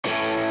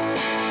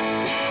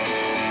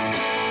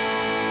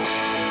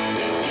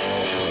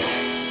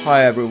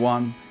Hi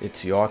everyone,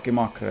 it's Joakim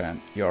Akren,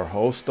 your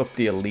host of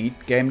the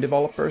Elite Game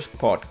Developers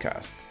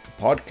Podcast, a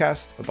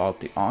podcast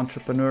about the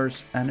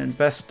entrepreneurs and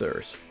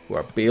investors who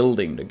are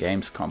building the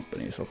games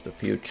companies of the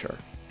future.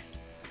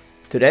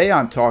 Today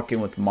I'm talking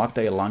with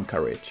Matej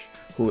Lankaric,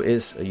 who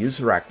is a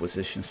user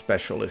acquisition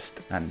specialist,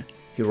 and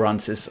he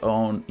runs his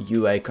own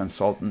UA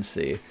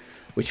consultancy,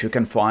 which you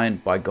can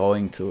find by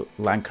going to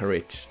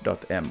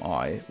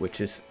lankaric.mi,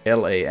 which is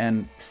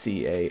lancaric.mi.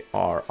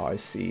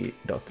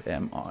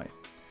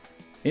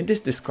 In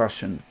this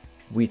discussion,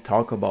 we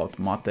talk about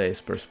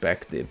Matej's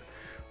perspective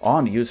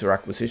on user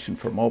acquisition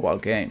for mobile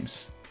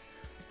games,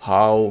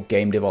 how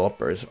game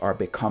developers are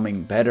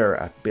becoming better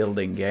at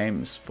building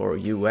games for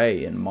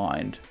UA in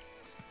mind,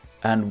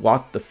 and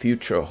what the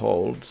future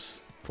holds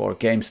for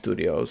game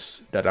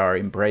studios that are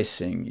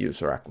embracing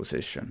user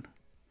acquisition.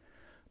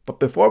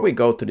 But before we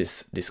go to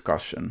this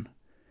discussion,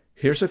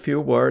 here's a few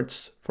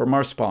words from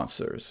our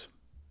sponsors.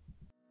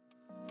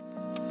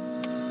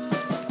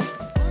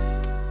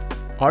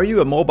 Are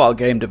you a mobile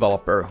game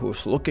developer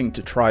who's looking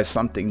to try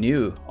something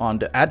new on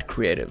the ad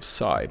creative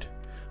side?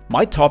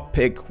 My top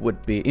pick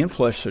would be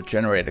Influencer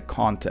Generated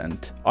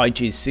Content,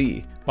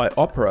 IGC, by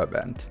Opera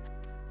Event.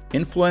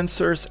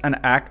 Influencers and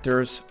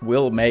actors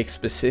will make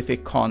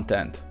specific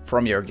content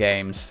from your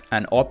games,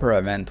 and Opera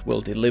Event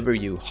will deliver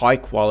you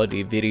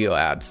high-quality video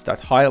ads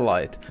that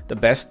highlight the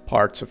best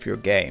parts of your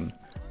game.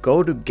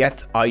 Go to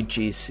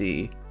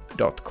getigc.com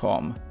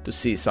to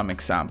see some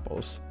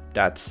examples.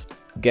 That's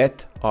getigc.com.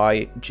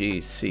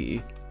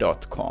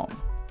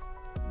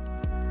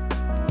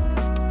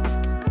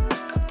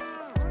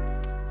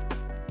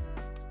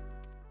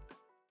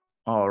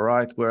 All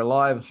right, we're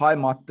live. Hi,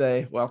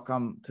 Matej.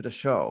 Welcome to the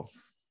show.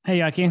 Hey,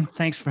 Joakim.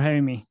 Thanks for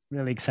having me.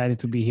 Really excited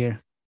to be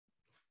here.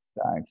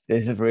 Thanks.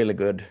 This is really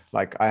good.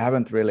 I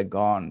haven't really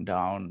gone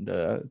down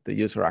the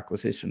user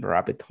acquisition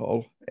rabbit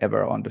hole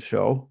ever on the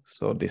show.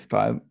 So this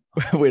time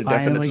we're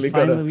definitely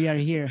we are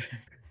here.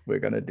 We're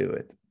gonna do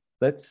it.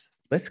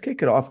 Let's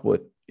kick it off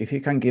with, if you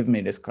can give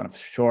me this kind of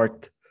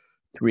short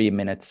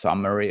 3-minute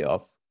summary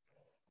of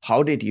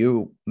how did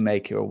you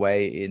make your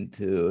way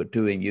into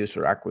doing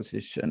user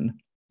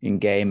acquisition in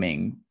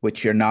gaming,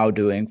 which you're now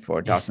doing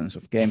for dozens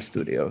of game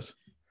studios?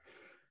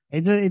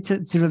 It's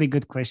a really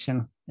good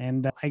question,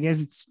 and I guess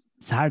it's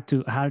hard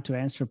to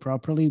answer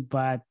properly,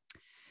 but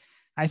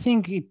I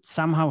think it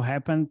somehow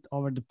happened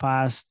over the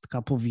past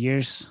couple of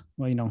years.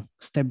 Well,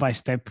 step by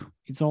step.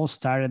 It's all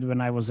started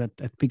when I was at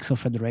Pixel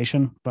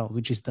Federation,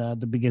 which is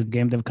the biggest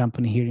game dev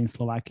company here in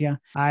Slovakia.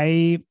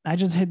 I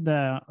just had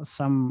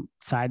some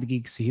side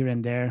gigs here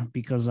and there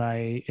because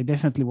I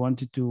definitely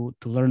wanted to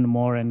learn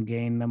more and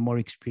gain more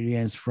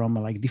experience from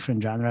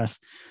different genres.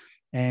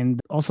 And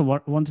also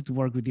wanted to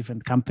work with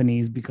different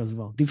companies because,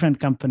 different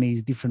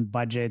companies, different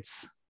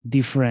budgets,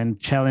 different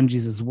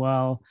challenges as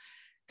well.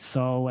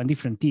 So, and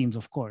different teams,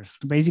 of course.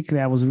 So basically,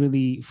 I was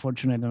really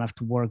fortunate enough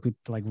to work with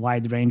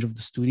wide range of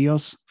the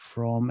studios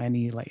from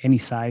any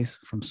size,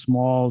 from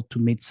small to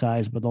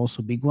mid-size, but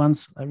also big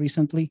ones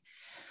recently.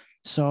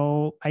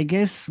 So I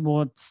guess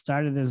what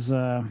started as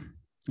a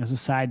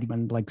side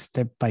and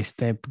step by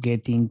step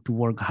getting to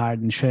work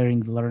hard and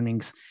sharing the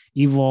learnings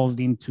evolved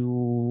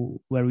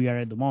into where we are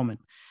at the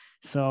moment.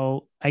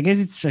 So I guess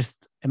it's just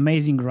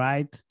amazing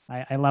ride.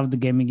 I love the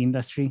gaming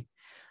industry.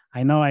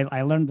 I know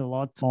I learned a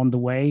lot on the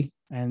way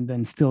and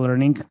then still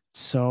learning.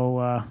 So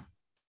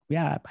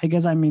I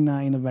guess I'm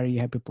in a very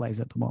happy place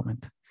at the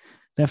moment.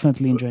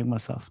 Definitely enjoying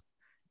myself.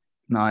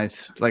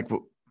 Nice.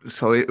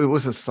 So it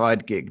was a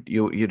side gig.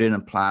 You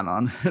didn't plan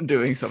on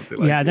doing something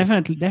like this? Yeah,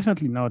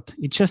 definitely not.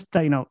 It just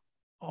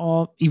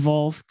all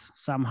evolved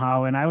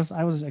somehow, and I was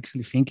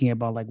actually thinking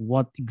about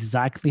what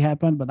exactly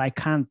happened, but I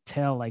can't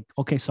tell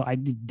okay, so I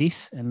did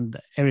this and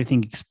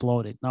everything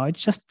exploded. No,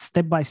 it's just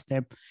step by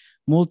step,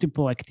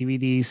 multiple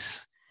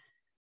activities,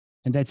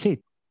 and that's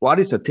it. What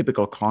is a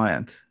typical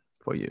client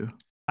for you?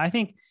 I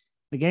think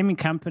the gaming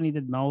company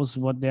that knows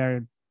what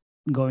they're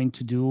going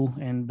to do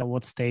and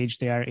what stage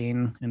they are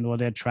in and what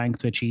they're trying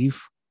to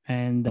achieve,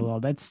 and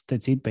that's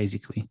it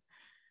basically.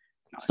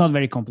 It's not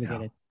very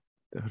complicated.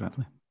 Yeah,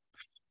 definitely.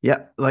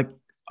 Yeah,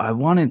 I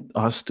wanted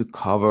us to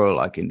cover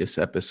in this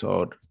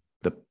episode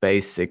the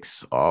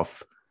basics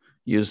of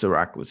user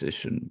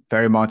acquisition,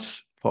 very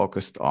much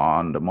focused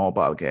on the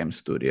mobile game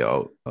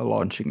studio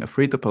launching a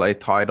free-to-play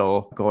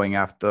title, going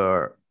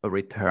after a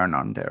return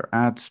on their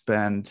ad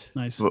spend.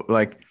 Nice.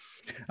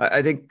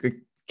 I think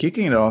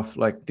kicking it off,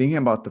 thinking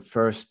about the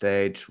first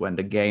stage when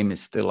the game is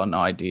still an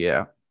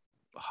idea,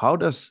 how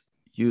does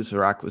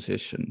user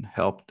acquisition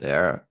help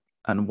there?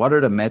 And what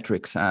are the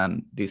metrics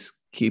and these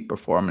key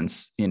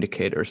performance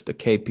indicators, the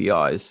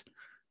KPIs,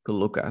 to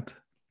look at?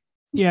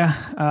 Yeah,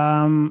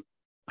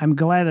 I'm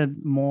glad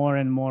that more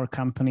and more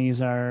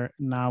companies are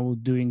now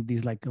doing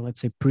these,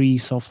 let's say,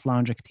 pre-soft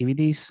launch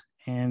activities,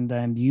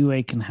 and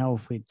UA can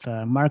help with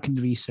market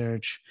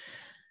research,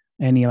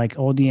 any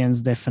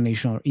audience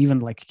definition, or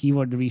even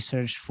keyword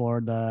research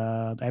for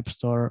the App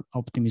Store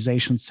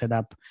optimization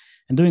setup,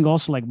 and doing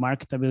also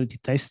marketability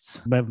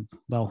tests, but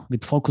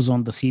with focus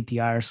on the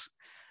CTRs.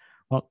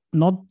 Well,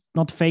 not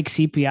not fake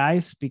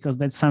CPIs, because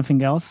that's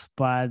something else,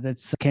 but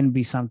that's can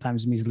be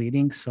sometimes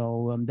misleading.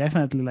 So I'm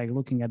definitely like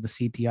looking at the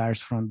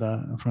CTRs from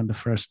the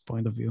first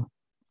point of view.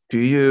 Do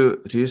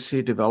you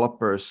see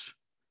developers,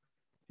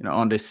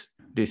 on this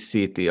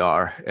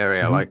CTR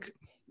area, like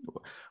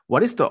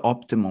what is the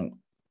optimal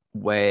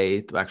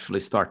way to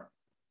actually start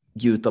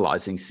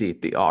utilizing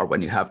CTR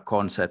when you have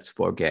concepts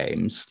for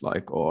games,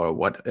 like, or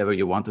whatever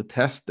you want to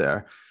test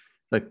there?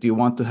 Like, do you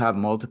want to have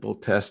multiple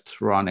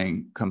tests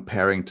running,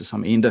 comparing to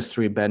some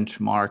industry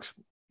benchmarks?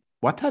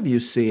 What have you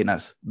seen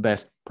as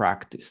best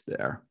practice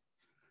there?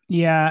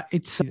 Yeah,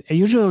 I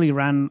usually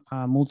run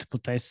multiple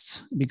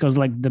tests, because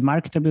like the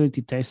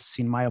marketability tests,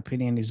 in my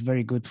opinion, is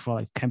very good for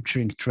like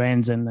capturing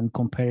trends and then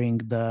comparing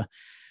the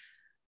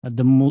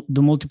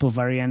multiple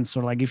variants.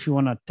 Or like if you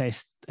want to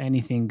test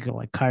anything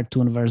like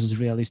cartoon versus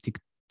realistic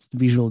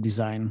visual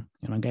design,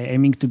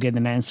 aiming to get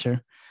an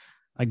answer,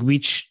 like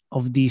which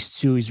of these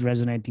two is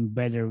resonating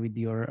better with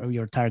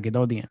your target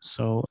audience.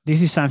 So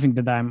this is something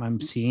that I'm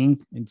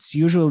seeing. It's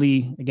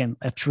usually, again,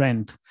 a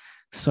trend.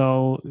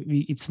 So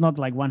it's not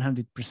like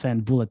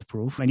 100%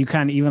 bulletproof. And you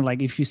can't even,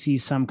 like, if you see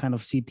some kind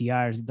of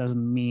CTRs, it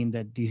doesn't mean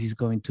that this is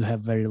going to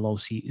have very low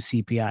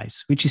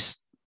CPIs, which is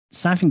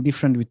something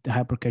different with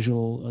hyper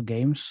casual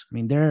games. I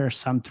mean, there are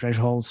some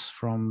thresholds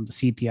from the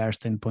CTR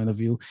standpoint of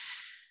view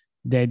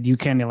that you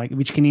can, like,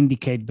 which can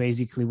indicate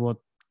basically what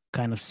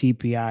kind of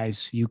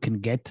CPIs you can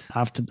get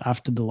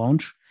after the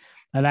launch.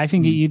 And I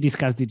think you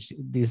discussed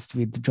this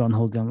with John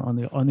Hogan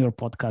on your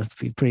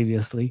podcast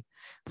previously,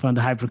 from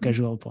the hyper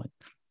casual point.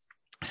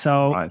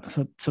 So, right.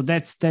 so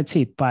that's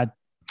it. But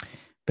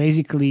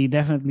basically,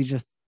 definitely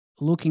just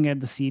looking at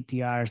the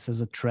CTRs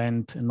as a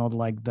trend and not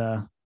like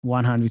the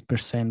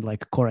 100%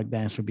 like correct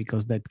answer,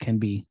 because that can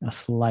be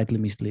slightly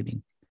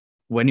misleading.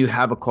 When you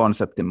have a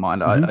concept in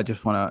mind, I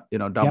just want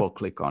to double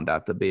click on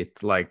that a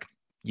bit. Like,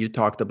 you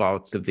talked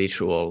about the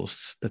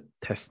visuals, the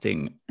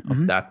testing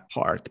of that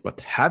part, but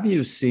have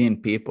you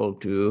seen people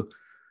do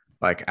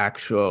like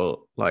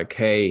actual, like,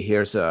 hey,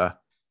 here's a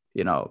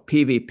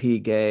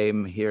PvP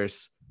game,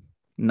 here's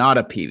not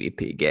a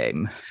PvP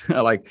game?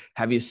 Like,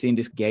 have you seen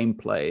this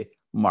gameplay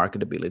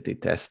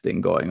marketability testing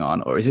going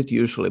on, or is it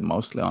usually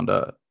mostly on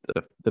the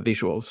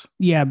visuals?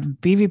 Yeah,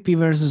 PvP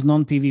versus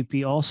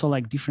non-PvP, also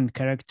like different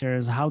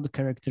characters, how the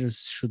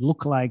characters should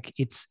look like.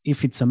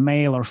 If it's a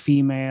male or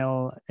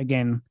female,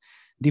 again,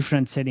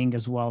 different setting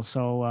as well.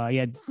 So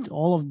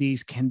all of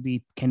these can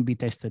be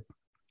tested.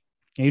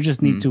 You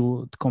just need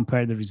to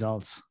compare the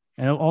results.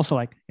 And also,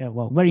 like,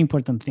 very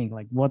important thing,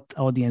 like what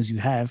audience you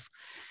have.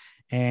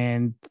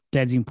 And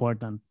that's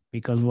important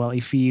because,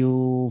 if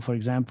you, for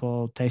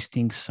example,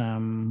 testing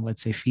some,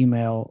 let's say,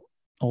 female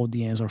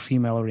audience or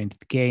female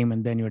oriented game,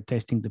 and then you're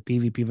testing the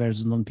PvP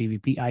versus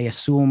non-PvP, I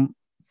assume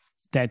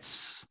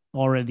that's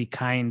already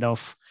kind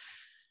of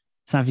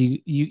something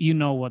you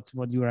know what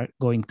you are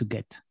going to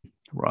get.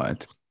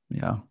 Right.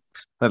 Yeah.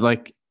 But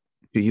like,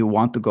 do you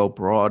want to go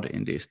broad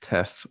in these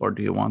tests, or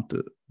do you want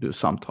to do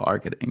some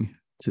targeting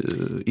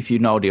if you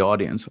know the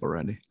audience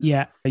already?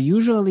 Yeah,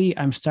 usually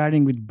I'm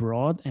starting with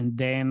broad and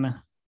then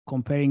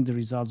comparing the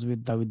results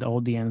with the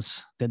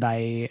audience that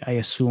I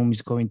assume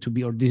is going to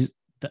be, or the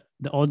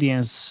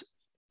audience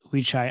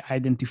which I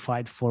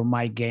identified for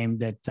my game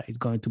that is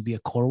going to be a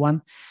core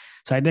one.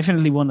 So I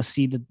definitely want to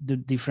see the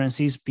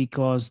differences,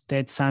 because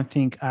that's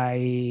something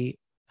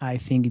I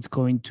think it's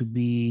going to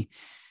be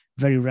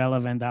very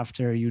relevant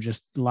after you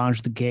just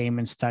launch the game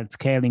and start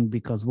scaling,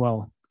 because,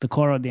 the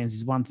core audience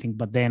is one thing,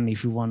 but then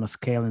if you want to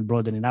scale and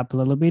broaden it up a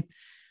little bit,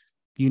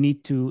 you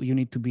need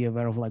to be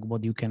aware of like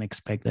what you can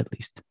expect at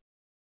least.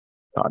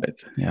 Got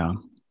it. Yeah.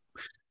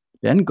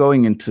 Then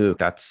going into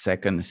that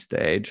second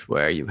stage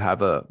where you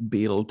have a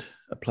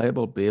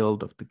playable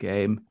build of the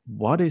game,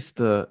 what is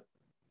the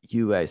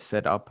UA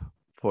setup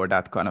for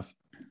that kind of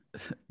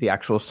the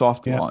actual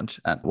soft launch,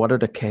 and what are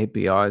the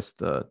KPIs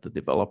the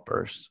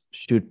developers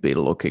should be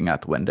looking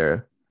at when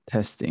they're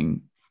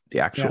testing the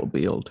actual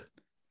build?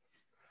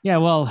 Yeah,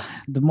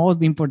 the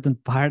most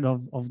important part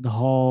of the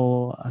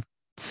whole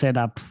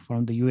setup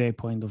from the UA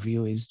point of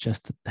view is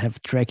just to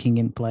have tracking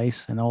in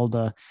place and all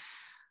the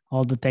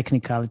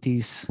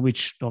technicalities,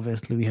 which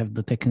obviously we have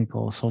the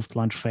technical soft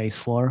launch phase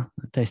for,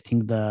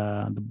 testing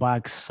the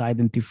bugs,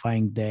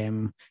 identifying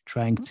them,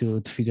 trying to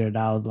figure it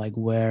out, like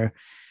where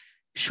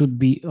should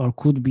be or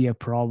could be a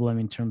problem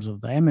in terms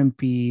of the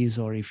MMPs,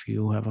 or if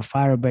you have a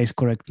Firebase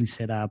correctly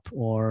set up,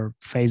 or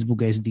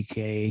Facebook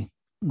SDK,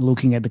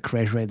 looking at the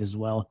crash rate as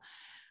well.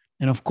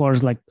 And of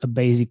course, like a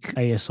basic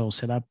ISO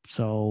setup.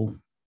 So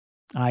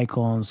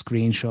icons,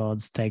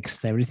 screenshots,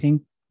 text,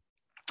 everything.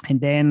 And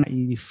then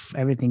if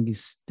everything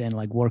is then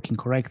like working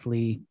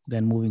correctly,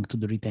 then moving to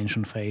the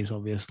retention phase,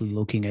 obviously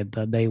looking at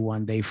the day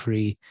 1, day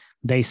 3,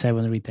 day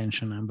 7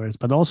 retention numbers.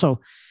 But also,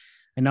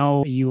 I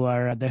know you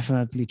are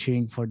definitely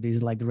cheering for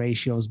these like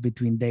ratios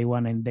between day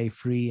 1 and day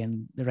 3,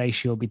 and the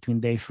ratio between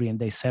day 3 and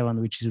day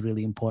 7, which is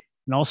really important.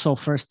 And also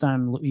first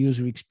time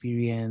user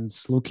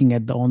experience, looking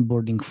at the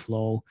onboarding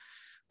flow,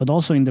 but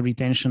also in the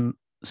retention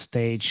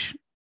stage,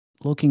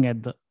 looking at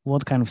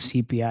what kind of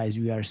CPIs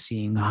we are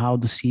seeing, how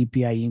the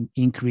CPI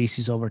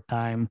increases over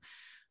time,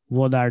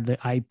 what are the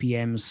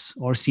IPMs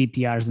or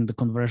CTRs and the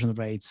conversion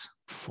rates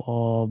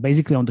for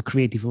basically on the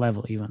creative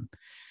level even,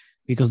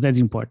 because that's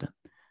important.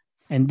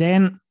 And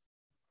then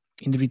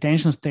in the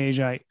retention stage,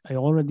 I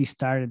already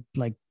started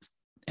like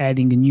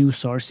adding new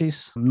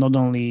sources, not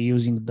only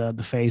using the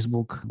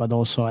Facebook, but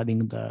also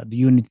adding the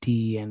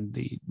Unity and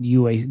the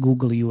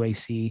Google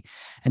UAC,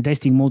 and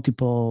testing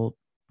multiple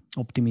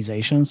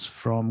optimizations,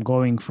 from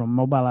going from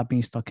mobile app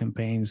install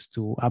campaigns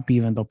to app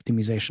event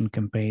optimization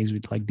campaigns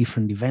with like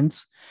different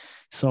events.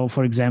 So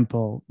for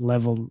example,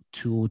 level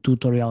 2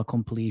 tutorial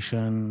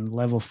completion,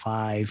 level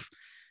 5,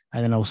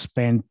 I don't know,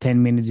 spend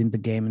 10 minutes in the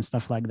game and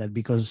stuff like that.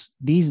 Because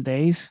these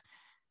days,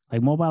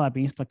 like mobile app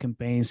install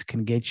campaigns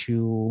can get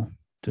you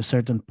to a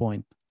certain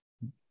point.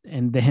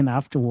 And then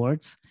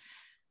afterwards,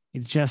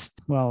 it's just,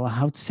 well,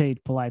 how to say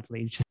it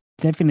politely, it's just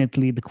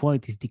definitely the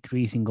quality is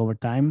decreasing over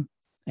time.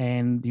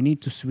 And you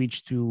need to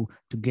switch to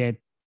get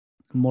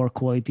more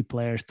quality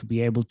players to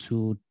be able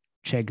to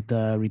check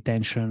the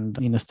retention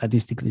in a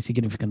statistically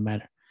significant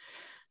manner.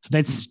 So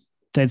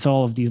that's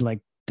all of these like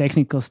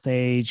technical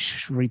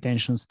stage,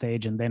 retention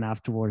stage, and then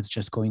afterwards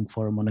just going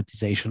for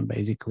monetization,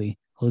 basically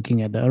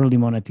looking at the early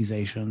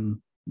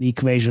monetization, the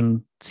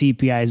equation,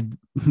 CPIs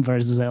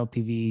versus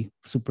LTV,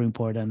 super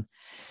important.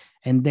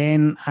 And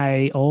then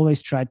I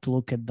always try to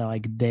look at the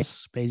like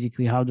days,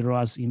 basically how the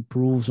ROAS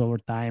improves over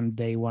time,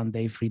 day 1,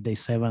 day 3, day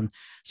 7.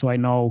 So I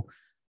know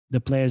the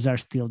players are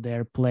still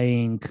there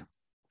playing,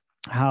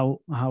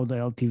 how the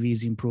LTV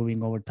is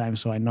improving over time.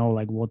 So I know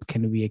like what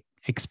can we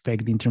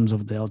expect in terms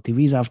of the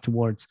LTVs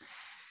afterwards.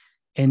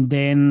 And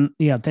then,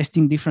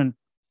 testing different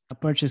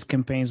purchase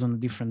campaigns on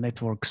different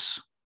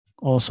networks,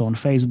 also on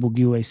Facebook,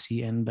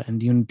 UAC,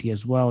 and Unity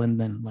as well, and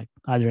then like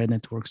other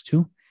networks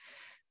too.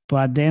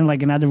 But then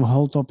like another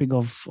whole topic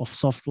of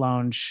soft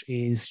launch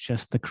is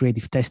just the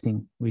creative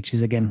testing, which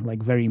is again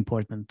like very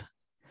important.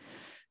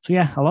 So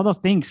yeah, a lot of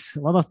things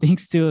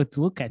to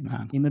look at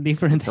in the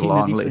different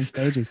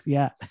stages.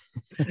 Yeah.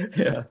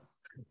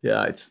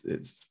 yeah.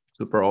 It's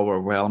super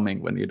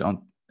overwhelming when you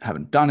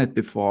haven't done it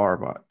before,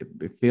 but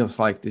it feels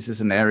like this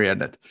is an area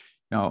that,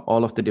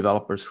 all of the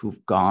developers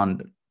who've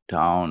gone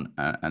down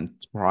and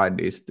tried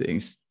these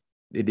things,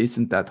 it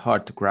isn't that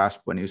hard to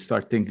grasp when you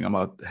start thinking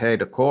about, hey,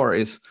 the core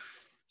is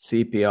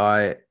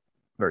CPI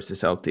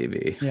versus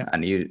LTV,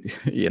 and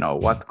you know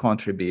what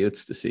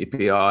contributes to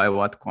CPI,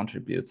 what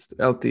contributes to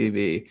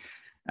LTV,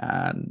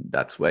 and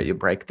that's where you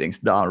break things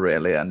down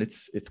really, and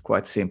it's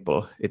quite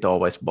simple. It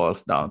always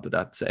boils down to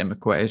that same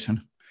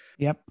equation.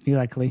 Yep,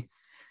 exactly.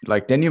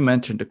 Like then you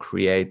mentioned the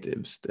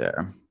creatives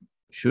there.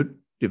 Should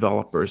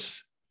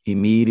developers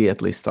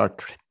immediately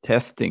start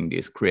testing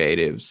these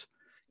creatives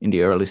in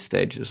the early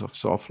stages of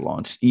soft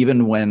launch,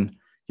 even when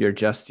you're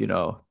just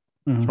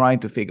trying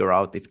to figure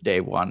out if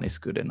day 1 is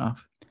good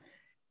enough?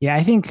 Yeah,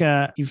 I think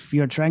if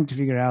you're trying to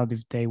figure out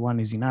if day 1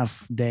 is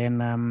enough,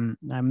 then I'm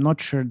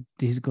not sure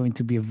this is going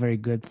to be a very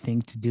good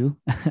thing to do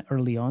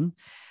early on.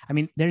 I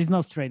mean, there is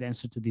no straight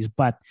answer to this,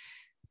 but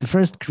the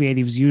first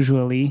creatives,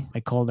 usually I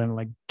call them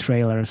like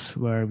trailers,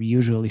 where we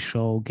usually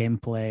show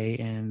gameplay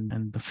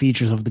and the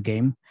features of the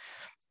game.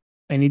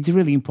 And it's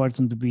really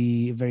important to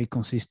be very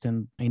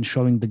consistent in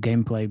showing the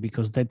gameplay,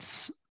 because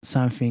that's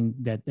something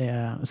that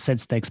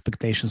sets the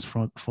expectations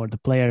for the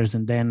players.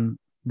 And then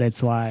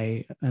that's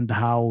why and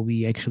how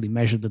we actually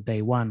measure the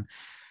day 1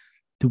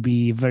 to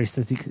be very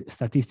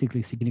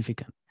statistically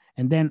significant.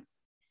 And then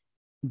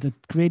the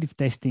creative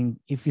testing,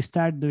 if you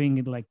start doing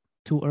it like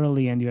too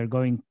early and you're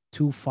going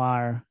too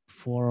far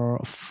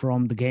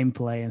from the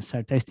gameplay and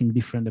start testing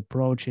different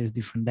approaches,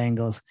 different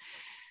angles,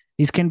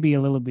 this can be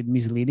a little bit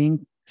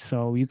misleading.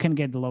 So you can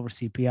get the lower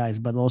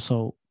CPIs, but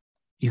also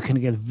you can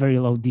get very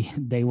low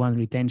day 1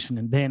 retention.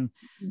 And then,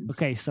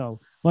 okay, so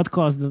what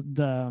caused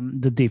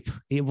the dip?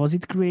 Was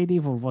it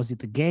creative or was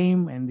it a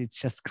game? And it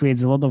just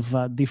creates a lot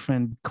of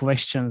different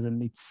questions.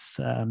 And it's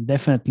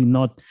definitely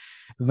not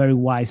a very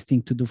wise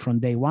thing to do from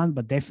day 1,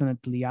 but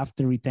definitely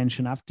after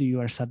retention, after you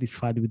are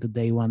satisfied with the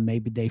day 1,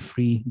 maybe day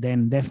 3,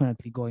 then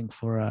definitely going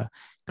for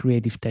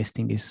creative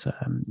testing is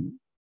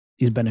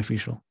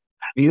beneficial.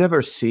 Have you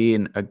ever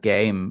seen a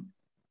game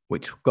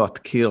which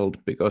got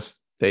killed because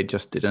they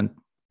just didn't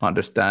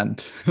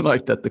understand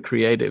like that the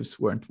creatives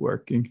weren't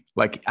working,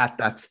 like at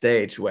that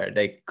stage where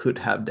they could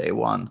have day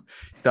 1?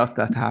 Does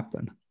that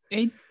happen?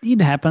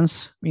 It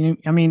happens.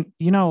 I mean,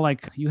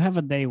 like you have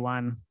a day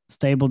 1,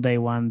 stable day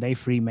 1, day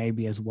 3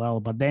 maybe as well,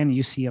 but then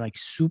you see like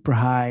super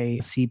high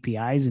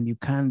CPIs and you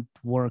can't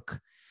work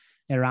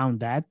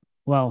around that.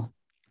 Well,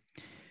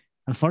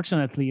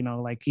 unfortunately,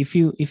 like if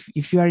you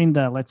are in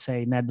the, let's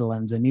say,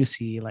 Netherlands, and you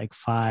see like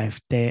 $5,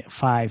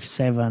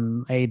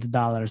 $7,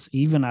 $8,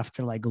 even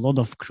after like a lot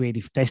of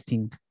creative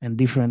testing and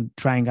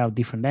trying out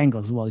different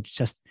angles, well, it's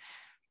just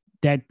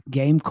that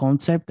game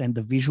concept and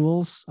the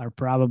visuals are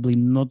probably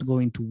not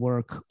going to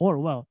work. Or,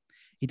 well,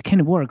 it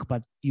can work,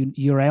 but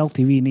your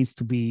LTV needs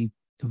to be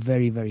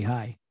very, very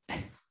high,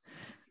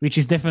 which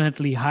is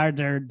definitely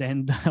harder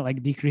than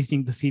like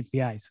decreasing the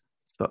CPIs.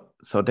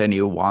 So then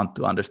you want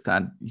to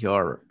understand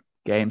your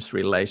game's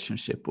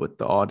relationship with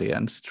the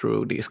audience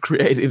through these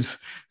creatives.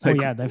 Oh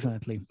yeah,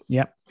 definitely.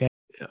 Yeah.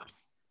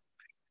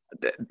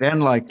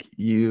 Then like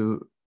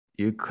you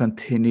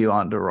continue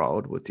on the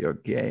road with your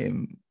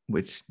game,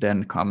 which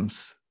then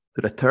comes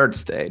to the third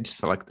stage,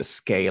 so like the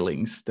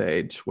scaling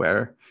stage,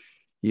 where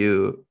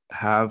you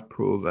have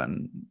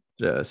proven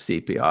the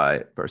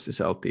CPI versus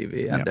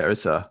LTV, and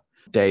there's a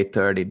day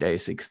 30, day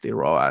 60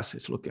 ROAS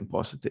is looking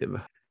positive.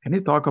 Can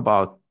you talk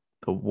about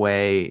the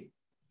way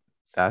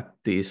that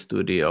these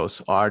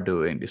studios are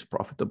doing this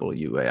profitable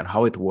UA and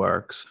how it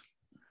works?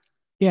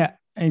 Yeah,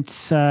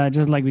 it's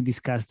just like we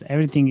discussed.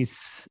 Everything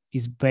is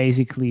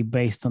basically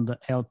based on the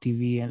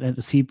LTV and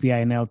the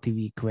CPI and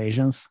LTV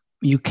equations.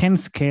 You can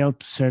scale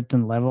to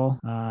certain level,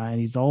 and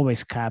it's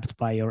always capped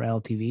by your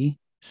LTV.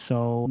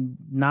 So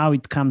now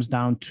it comes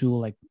down to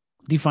like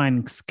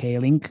defining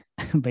scaling,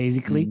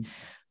 basically.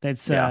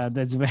 That's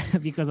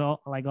because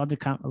all like other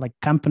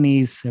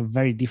companies have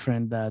very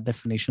different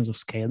definitions of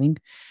scaling,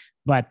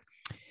 but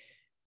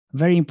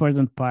very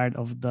important part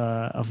of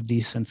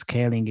this and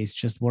scaling is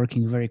just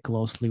working very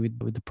closely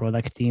with the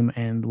product team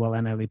and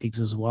analytics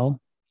as well.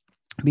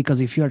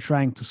 Because if you are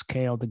trying to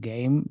scale the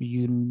game,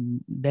 you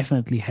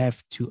definitely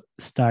have to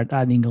start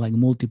adding like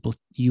multiple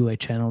UA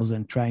channels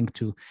and trying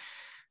to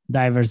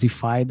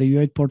diversify the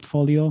UA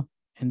portfolio.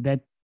 And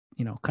that,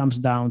 comes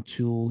down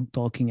to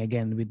talking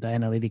again with the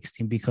analytics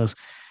team, because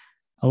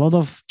a lot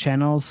of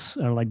channels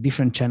are like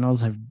different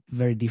channels have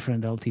very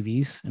different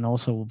LTVs. And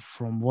also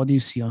from what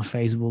you see on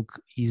Facebook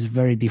is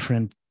very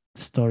different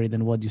story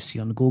than what you see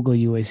on Google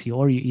UAC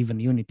or even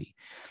Unity.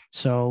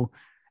 So,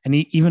 and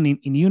even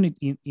in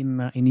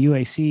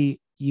UAC,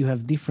 you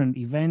have different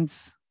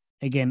events,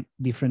 again,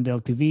 different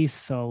LTVs.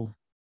 So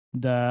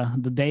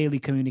the daily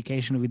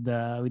communication with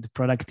the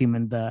product team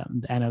and the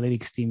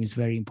analytics team is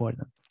very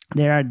important.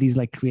 There are these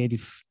like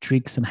creative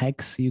tricks and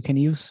hacks you can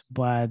use,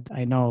 but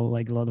I know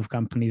like a lot of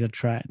companies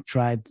are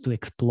tried to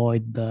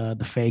exploit the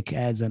fake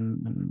ads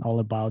and all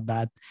about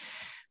that.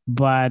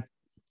 But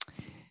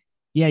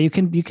yeah, you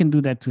can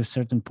do that to a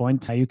certain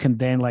point. You can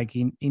then like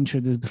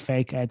introduce the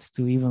fake ads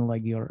to even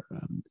like your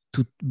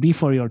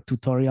before your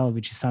tutorial,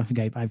 which is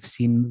something I've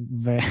seen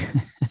very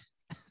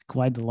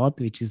quite a lot,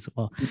 which is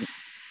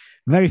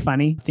very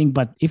funny thing.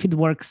 But if it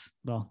works,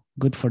 well,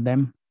 good for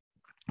them.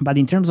 But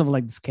in terms of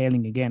like the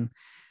scaling again,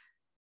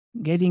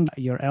 getting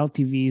your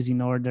LTVs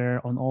in order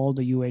on all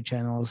the UA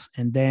channels,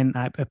 and then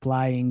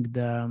applying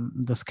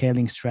the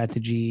scaling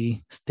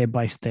strategy step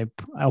by step,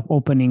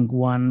 opening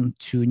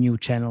 1-2 new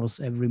channels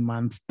every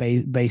month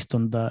based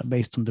on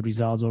the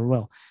results,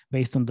 or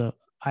based on the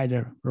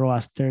either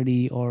ROAS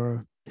 30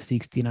 or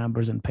 60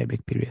 numbers and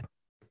payback period.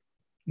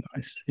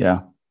 Nice.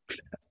 Yeah.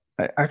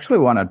 I actually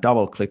want to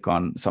double click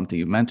on something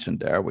you mentioned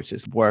there, which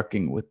is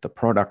working with the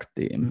product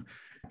team.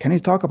 Can you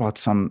talk about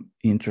some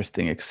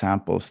interesting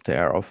examples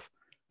there of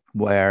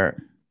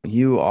where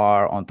you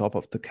are on top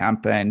of the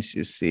campaigns,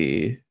 you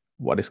see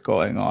what is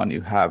going on,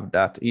 you have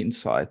that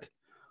insight.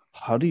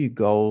 How do you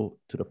go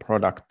to the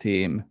product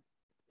team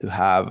to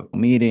have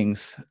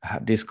meetings,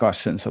 have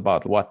discussions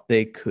about what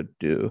they could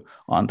do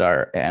on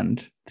their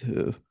end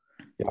to,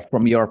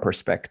 from your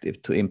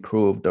perspective, to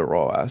improve the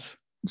ROAS?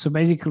 So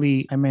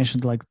basically, I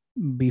mentioned like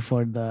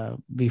before the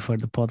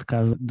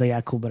podcast, the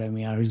Jakub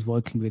Remia is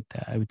working with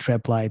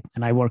Treplight,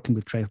 and I working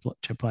with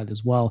Treplight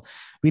as well.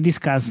 We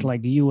discuss like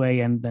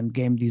UA and then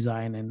game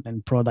design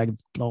and product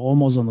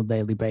almost on a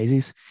daily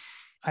basis.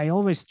 I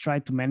always try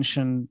to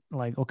mention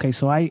like, okay,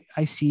 so I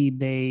see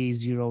day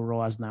 0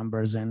 ROAS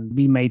numbers, and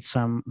we made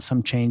some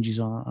changes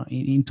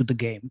into the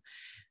game,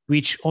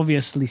 which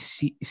obviously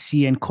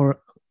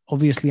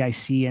obviously I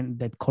see and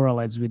that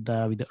correlates with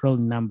the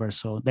early numbers.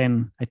 So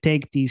then I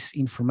take this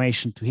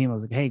information to him. I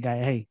was like,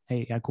 hey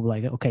Jakub,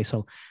 like, okay,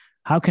 so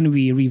how can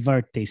we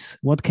revert this?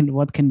 What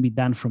can be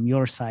done from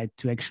your side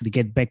to actually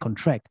get back on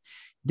track?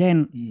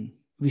 Then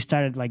we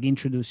started like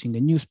introducing a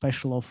new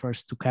special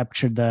offers to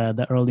capture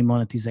the early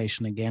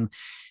monetization again.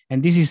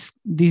 And this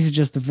is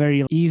just a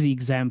very easy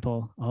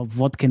example of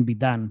what can be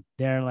done.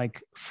 There,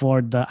 like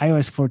for the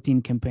iOS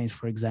 14 campaigns,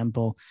 for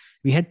example,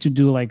 we had to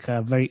do like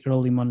a very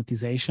early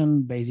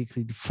monetization.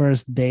 Basically, the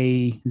first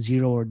day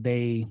 0 or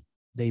day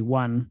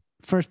 1,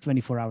 first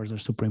 24 hours are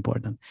super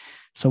important.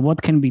 So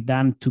what can be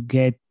done to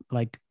get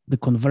like the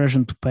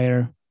conversion to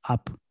payer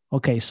up?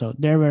 Okay, so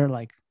there were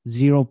like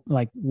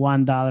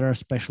 $1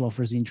 special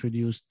offers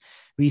introduced.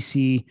 We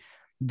see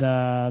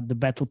the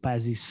battle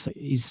pass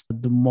is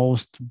the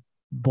most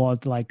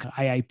bought like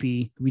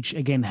IIP, which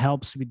again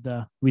helps with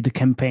the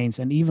campaigns,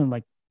 and even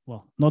like,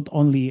 well, not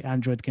only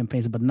Android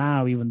campaigns, but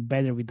now even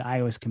better with the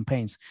iOS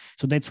campaigns.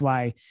 So that's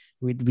why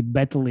with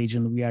Battle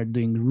Legion, we are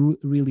doing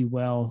really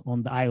well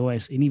on the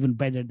iOS, and even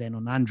better than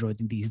on Android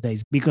in these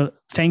days, because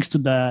thanks to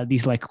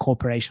this like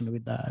cooperation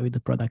with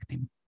the product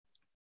team.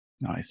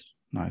 Nice.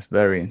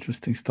 Very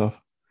interesting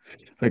stuff.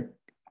 Like,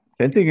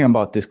 then thinking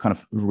about this kind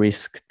of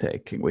risk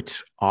taking,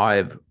 which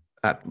I've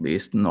at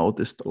least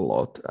noticed a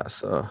lot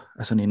as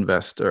an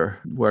investor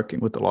working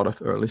with a lot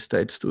of early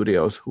stage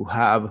studios who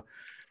have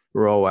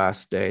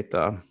ROAS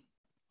data.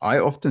 I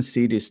often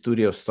see these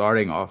studios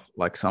starting off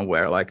like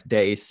somewhere like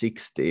day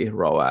 60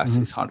 ROAS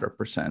is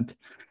 100%.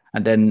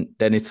 And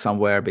then it's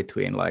somewhere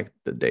between like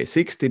the day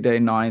 60, day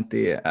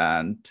 90,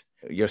 and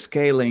you're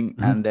scaling,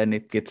 and then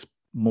it gets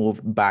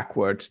moved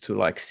backwards to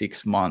like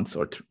 6 months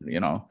or,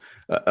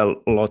 a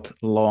lot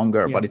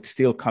longer, but it's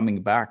still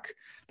coming back.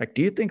 Like,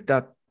 do you think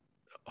that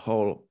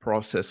whole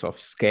process of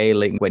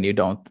scaling, when you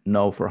don't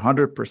know for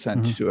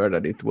 100% sure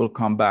that it will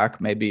come back,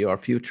 maybe your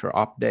future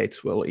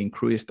updates will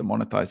increase the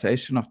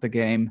monetization of the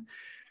game,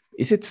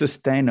 is it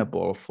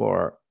sustainable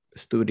for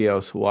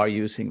studios who are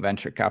using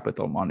venture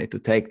capital money to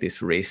take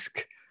this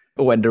risk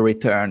when the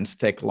returns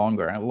take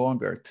longer and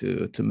longer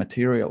to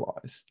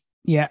materialize?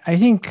 Yeah, I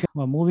think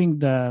moving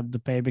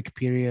the payback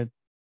period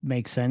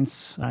makes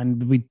sense,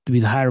 and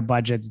with higher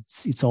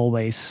budgets, it's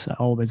always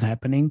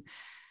happening.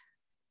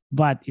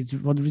 But it's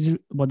what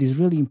is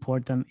really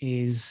important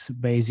is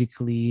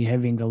basically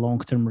having a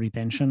long-term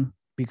retention,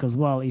 because,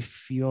 well,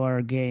 if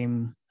your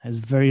game has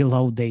very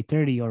low day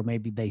 30 or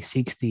maybe day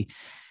 60,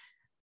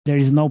 there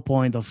is no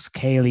point of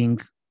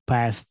scaling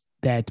past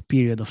that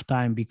period of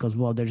time, because,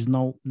 well, there's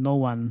no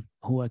one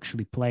who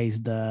actually plays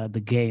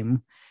the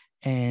game,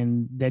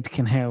 and that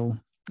can have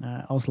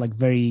also like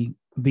very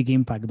big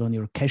impact on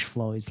your cash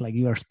flow. It's like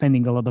you are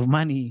spending a lot of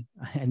money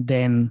and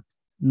then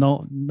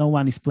no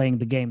one is playing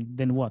the game.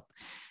 Then what?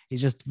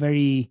 It's just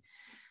very,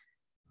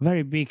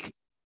 very big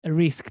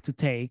risk to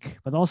take.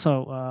 But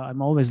also,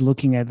 I'm always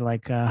looking at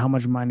like how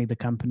much money the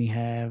company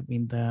have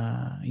in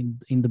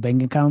the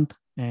bank account,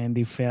 and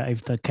if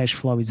the cash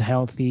flow is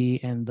healthy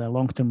and the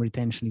long-term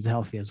retention is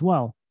healthy as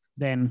well,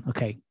 then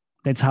okay,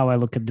 that's how I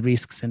look at the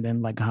risks, and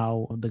then like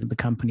how the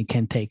company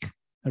can take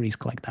a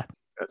risk like that.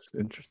 That's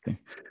interesting.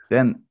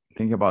 Then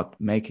think about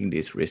making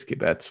these risky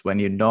bets when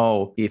you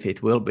know if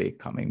it will be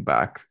coming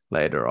back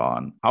later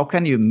on. How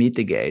can you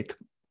mitigate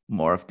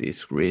more of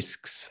these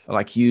risks?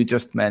 Like you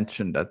just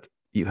mentioned that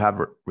you have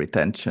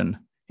retention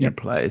in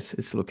place.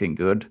 It's looking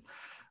good.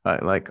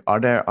 Like, are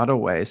there other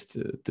ways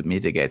to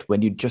mitigate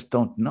when you just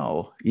don't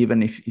know,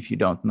 even if you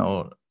don't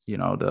know,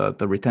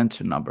 the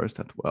retention numbers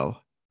that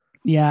well?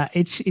 Yeah,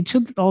 it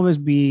should always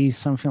be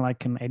something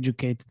like an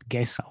educated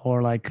guess,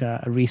 or like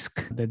a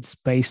risk that's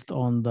based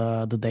on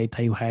the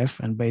data you have,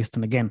 and based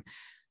on, again,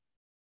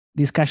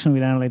 discussion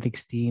with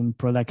analytics team,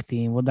 product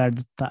team, what are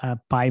the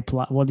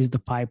pipeline, what is the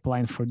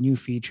pipeline for new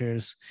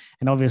features,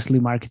 and obviously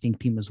marketing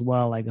team as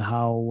well, like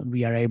how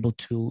we are able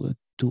to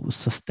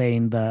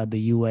sustain the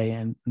UA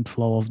and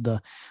flow of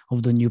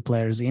the new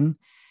players in.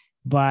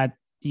 But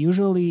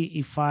usually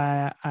if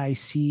I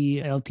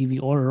see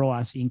LTV or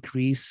ROAS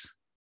increase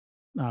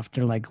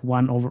after like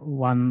one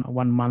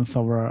month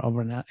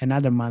over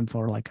another month,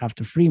 or like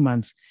after 3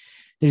 months,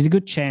 there's a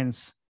good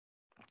chance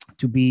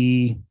to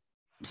be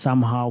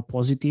somehow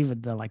positive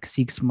at the like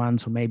 6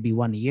 months or maybe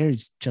 1 year.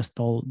 It's just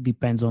all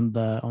depends on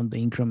the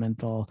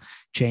incremental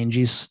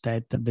changes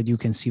that you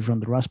can see from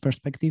the ROAS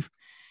perspective.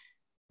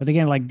 But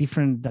again, like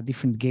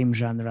different game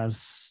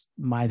genres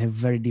might have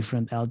very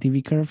different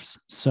LTV curves.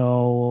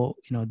 So,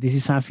 this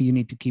is something you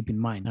need to keep in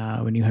mind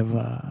when you have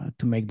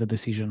to make the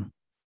decision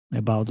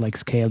about like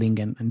scaling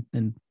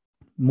and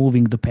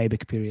moving the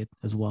payback period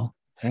as well.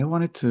 I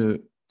wanted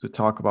to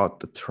talk about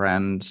the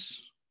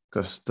trends,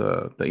 because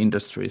the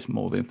industry is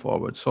moving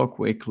forward so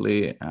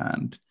quickly,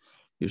 and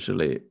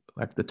usually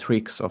like the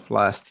tricks of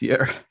last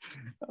year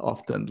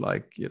often,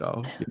 like, you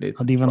need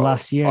not even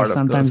last year,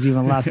 sometimes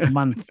even last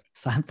month.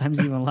 Sometimes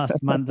even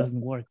last month doesn't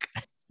work.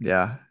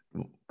 Yeah.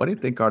 What do you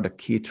think are the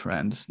key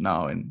trends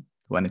now in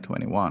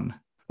 2021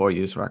 for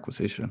user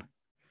acquisition?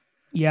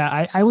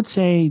 Yeah, I would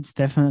say it's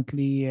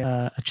definitely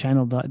a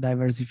channel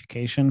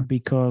diversification,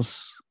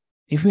 because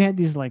if we had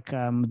this like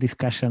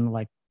discussion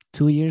like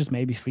 2 years,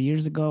 maybe 3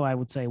 years ago, I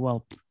would say,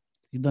 well,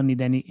 you don't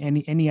need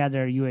any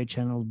other UA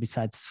channel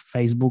besides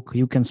Facebook.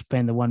 You can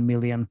spend the 1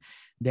 million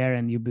there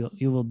and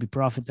you will be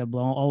profitable,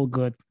 all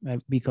good,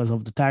 because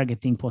of the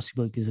targeting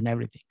possibilities and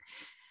everything.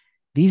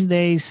 These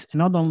days,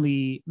 not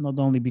only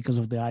because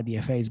of the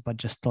IDFAs, but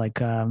just like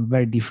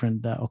very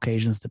different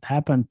occasions that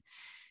happen.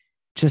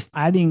 Just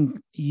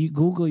adding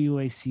Google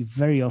UAC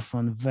very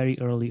often, very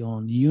early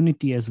on,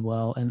 Unity as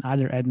well, and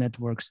other ad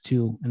networks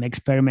too, and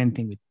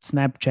experimenting with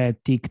Snapchat,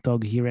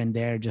 TikTok here and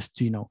there, just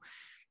to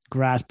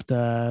grasp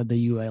the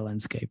UA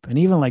landscape. And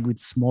even like with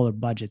smaller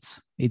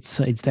budgets, it's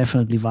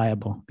definitely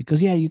viable,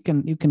 because you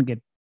can get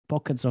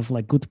pockets of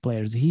like good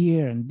players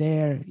here and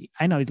there.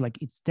 I know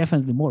it's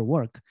definitely more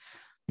work,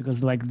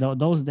 because like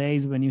those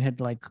days when you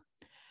had like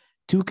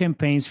 2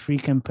 campaigns, 3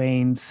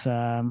 campaigns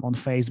on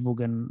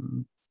Facebook,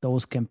 and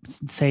those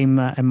same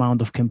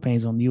amount of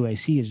campaigns on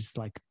UAC is just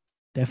like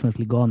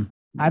definitely gone.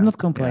 Yeah, I'm not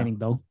complaining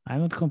though.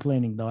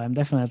 I'm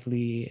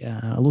definitely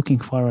looking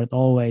forward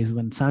always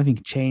when something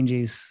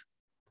changes.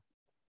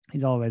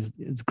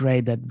 It's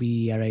great that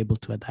we are able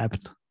to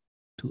adapt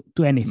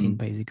to anything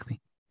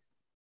basically.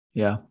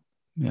 Yeah.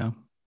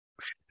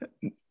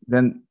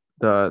 Then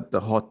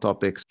the hot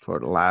topics for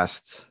the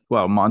last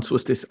months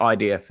was this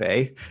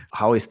IDFA.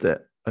 How is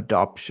the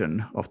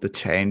adoption of the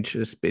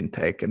changes been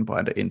taken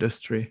by the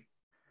industry?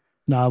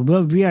 No,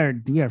 well, we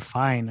are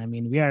fine. I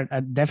mean, we are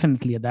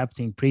definitely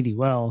adapting pretty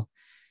well,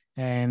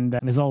 and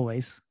as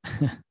always,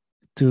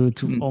 to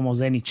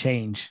almost any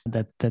change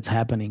that's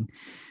happening.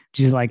 Which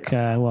is like,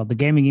 well, the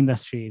gaming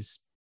industry is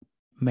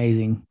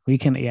amazing. We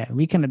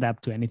can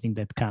adapt to anything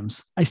that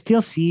comes. I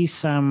still see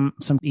some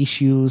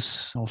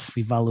issues of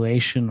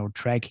evaluation or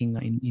tracking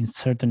in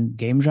certain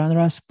game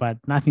genres, but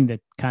nothing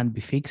that can't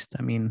be fixed.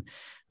 I mean,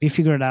 we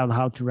figured out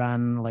how to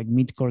run like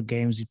mid-core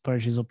games with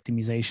purchase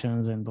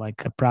optimizations and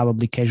like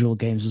probably casual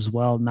games as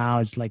well.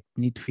 Now it's like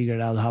we need to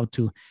figure out how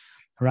to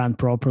run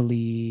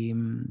properly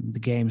the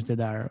games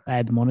that are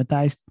ad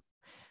monetized,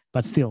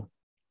 but still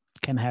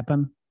can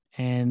happen.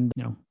 And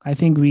I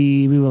think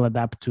we will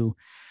adapt to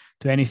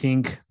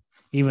anything,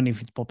 even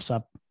if it pops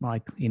up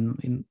like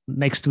in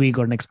next week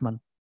or next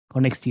month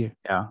or next year.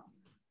 Yeah.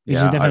 Which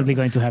is definitely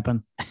going to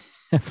happen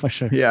for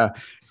sure. Yeah.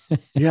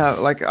 Yeah.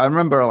 Like I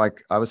remember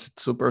like I was at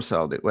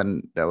Supercell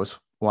when there was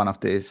one of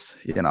these,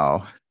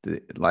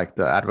 like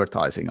the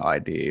advertising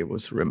ID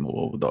was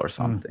removed or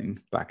something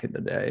back in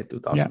the day,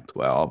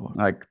 2012.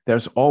 Yeah. Like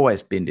there's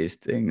always been these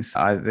things.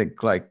 I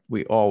think like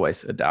we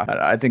always adapt.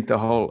 I think the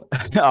whole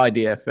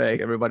IDFA,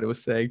 everybody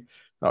was saying,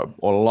 a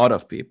lot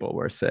of people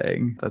were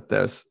saying that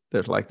there's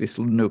like this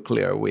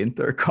nuclear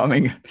winter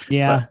coming.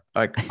 Yeah. But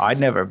like I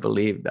never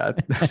believed that.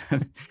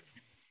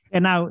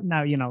 And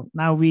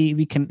now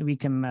we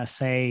can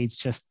say it's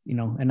just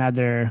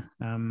another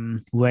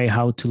way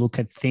how to look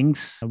at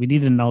things. We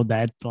didn't know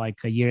that like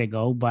a year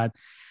ago, but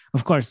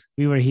of course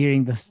we were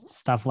hearing the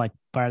stuff like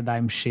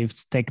paradigm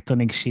shifts,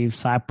 tectonic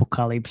shifts,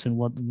 apocalypse, and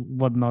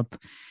whatnot.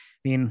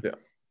 I mean,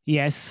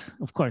 yes,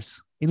 of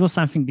course it was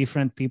something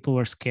different. People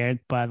were scared,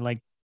 but like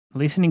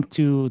listening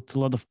to a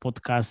lot of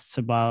podcasts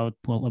about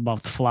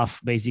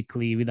fluff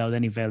basically without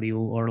any value,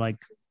 or like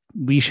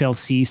we shall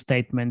see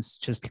statements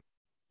just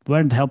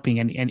weren't helping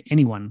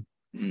anyone.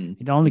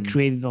 It only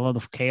created a lot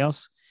of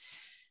chaos.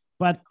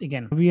 But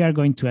again, we are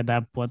going to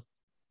adapt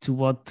to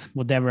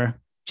whatever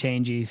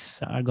changes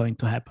are going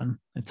to happen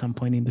at some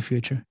point in the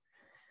future.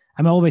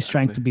 I'm always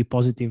trying to be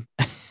positive.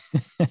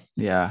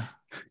 Yeah.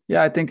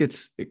 I think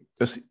it's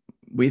because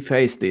we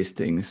face these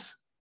things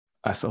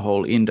as a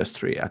whole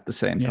industry at the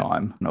same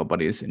time.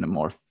 Nobody is in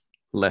a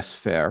less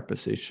fair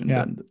position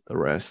than the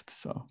rest.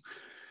 So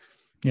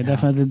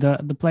definitely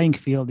the playing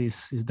field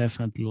is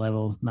definitely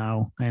level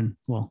now, and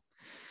well,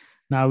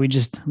 now we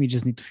just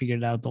need to figure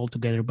it out all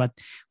together. But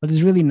what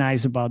is really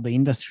nice about the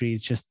industry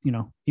is just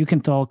you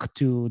can talk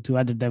to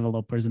other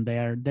developers, and they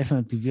are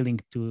definitely willing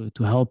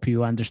to help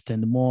you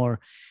understand more.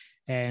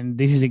 And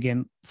this is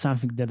again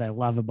something that I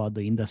love about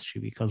the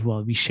industry, because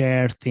well, we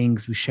share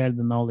things, we share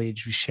the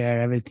knowledge, we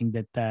share everything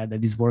that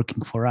is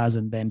working for us,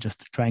 and then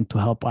just trying to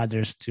help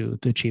others to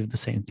achieve the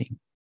same thing.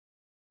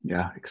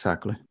 Yeah,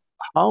 exactly.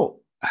 How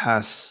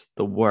has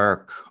the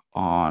work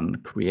on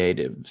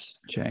creatives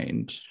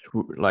changed?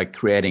 Like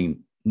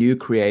creating new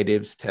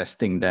creatives,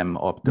 testing them,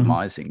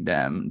 optimizing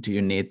them? Do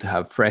you need to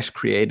have fresh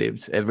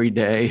creatives every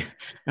day?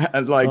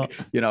 And like,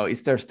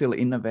 is there still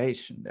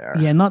innovation there?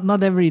 Yeah,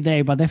 not every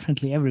day, but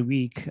definitely every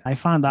week. I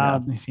found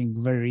out, I think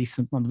not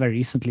very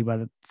recently,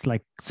 but it's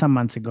like some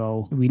months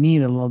ago, we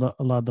need a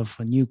lot of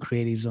new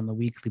creatives on a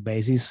weekly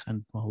basis,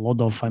 and a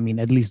lot of, I mean,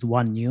 at least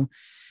one new.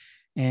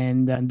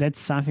 And that's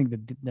something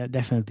that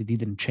definitely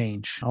didn't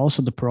change.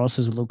 Also, the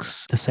process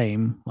looks the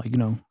same, like,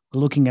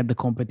 looking at the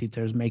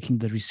competitors, making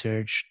the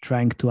research,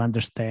 trying to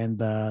understand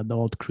the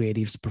old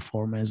creatives'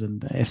 performance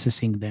and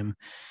assessing them,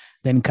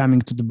 then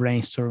coming to the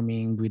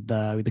brainstorming with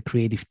the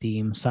creative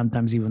team,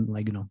 sometimes even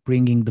like,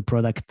 bringing the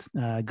product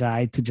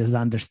guy to just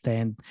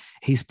understand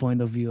his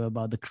point of view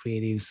about the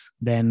creatives,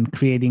 then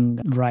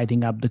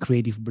writing up the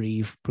creative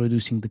brief,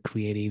 producing the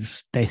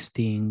creatives,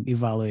 testing,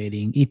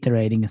 evaluating,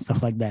 iterating and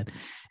stuff like that.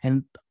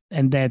 And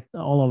that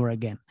all over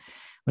again.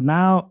 But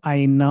now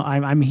I know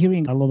I'm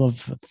hearing a lot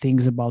of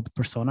things about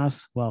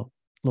personas. Well,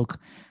 look,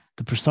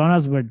 the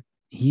personas were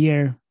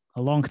here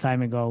a long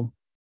time ago.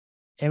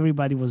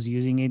 Everybody was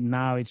using it.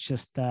 Now it's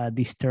just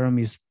this term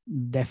is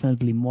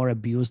definitely more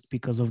abused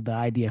because of the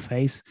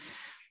IDFAs.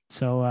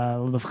 So a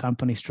lot of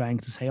companies trying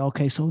to say,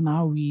 okay, so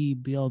now we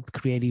build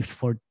creatives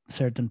for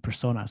certain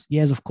personas.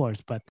 Yes, of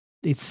course, but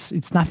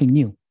it's nothing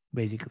new,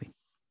 basically.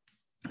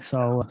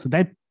 So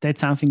that's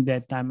something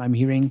that I'm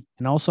hearing.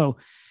 And also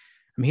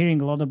I'm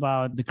hearing a lot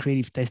about the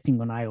creative testing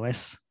on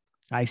iOS.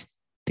 I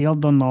still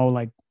don't know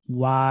like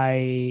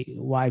why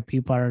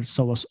people are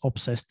so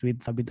obsessed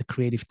with the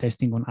creative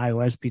testing on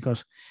iOS,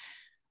 because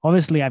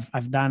obviously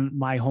I've done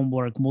my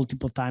homework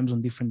multiple times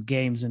on different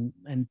games and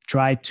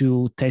try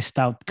to test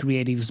out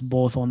creatives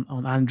both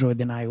on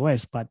Android and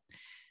iOS, but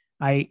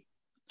I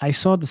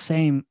saw the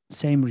same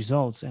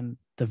results, and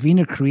the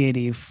winner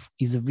creative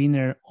is a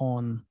winner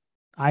on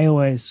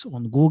iOS,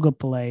 on Google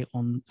Play,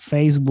 on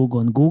Facebook,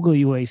 on Google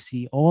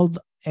UAC,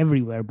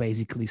 everywhere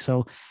basically.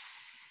 So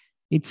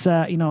it's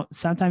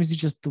sometimes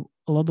it's just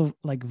a lot of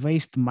like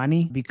waste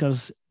money,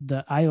 because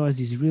the iOS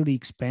is really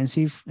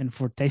expensive, and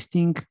for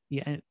testing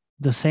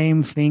the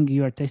same thing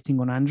you are testing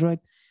on Android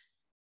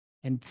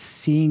and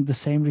seeing the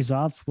same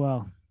results,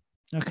 well,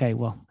 Okay,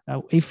 well,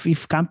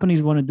 if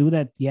companies want to do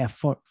that, yeah,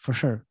 for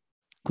sure,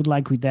 good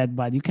luck with that.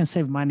 But you can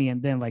save money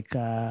and then like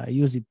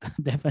use it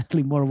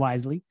definitely more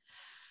wisely.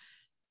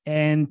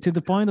 And to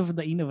the point of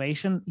the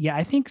innovation, yeah,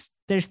 I think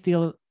there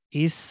still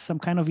is some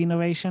kind of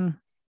innovation.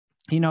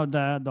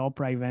 The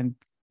Opera event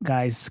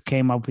guys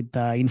came up with the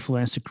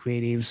influencer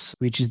creatives,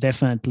 which is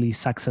definitely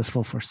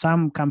successful for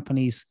some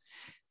companies.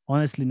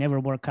 Honestly, never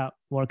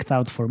worked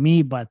out for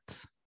me, but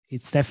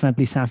it's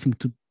definitely something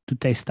to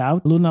test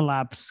out. Luna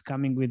Labs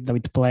coming with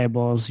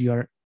playables,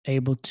 you're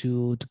able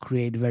to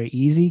create very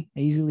easily.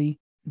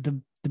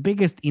 The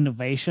biggest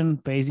innovation,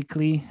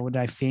 basically, what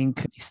I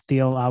think is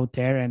still out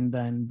there and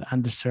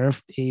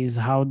underserved, is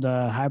how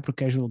the hyper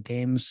casual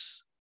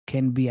games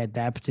can be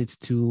adapted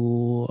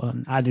to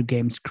other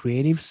games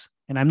creatives.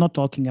 And I'm not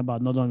talking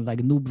about not only like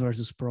noob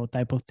versus pro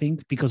type of thing,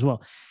 because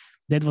well,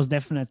 that was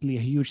definitely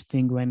a huge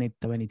thing when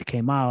it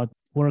came out.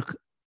 Work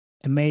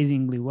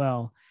amazingly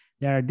well.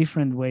 There are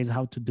different ways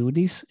how to do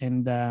this,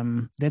 and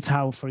that's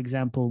how, for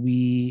example,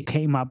 we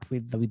came up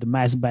with the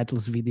mass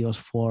battles videos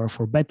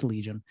for Battle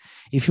Legion.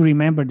 If you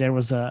remember, there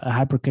was a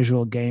hyper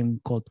casual game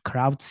called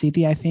Crowd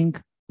City, I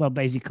think. Well,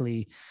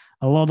 basically,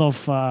 a lot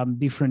of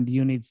different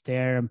units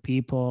there and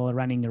people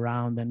running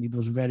around, and it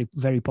was very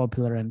very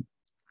popular and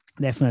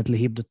definitely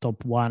hit the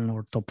top 1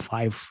 or top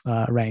 5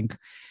 rank.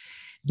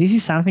 This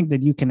is something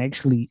that you can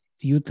actually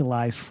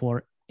utilize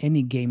for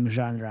any game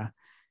genre.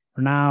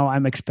 Now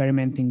I'm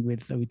experimenting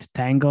with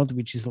Tangled,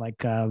 which is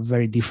like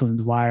very different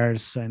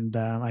wires, and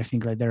I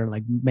think like there are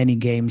like many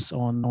games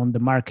on the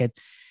market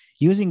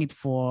using it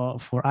for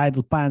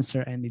Idle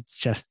Panzer, and it's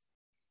just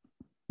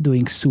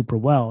doing super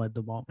well at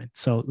the moment.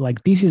 So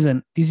like this is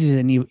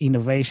a new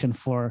innovation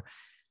for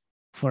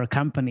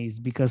companies,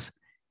 because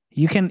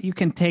you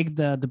can take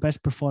the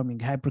best performing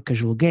hyper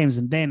casual games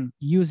and then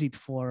use it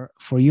for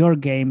your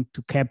game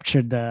to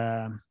capture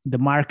the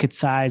market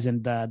size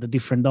and the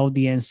different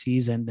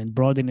audiences, and then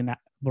broadening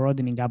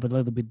up a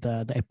little bit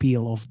the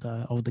appeal of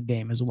the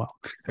game as well.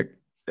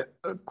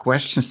 A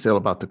question still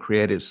about the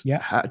creatives.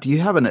 Yeah. Do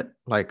you have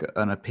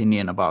an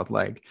opinion about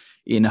like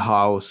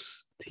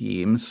in-house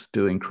teams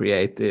doing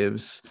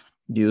creatives,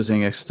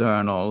 using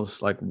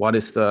externals? Like, what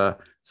is the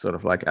sort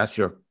of like, as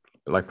you're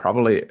like,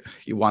 probably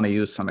you want to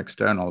use some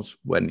externals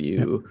when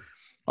you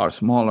are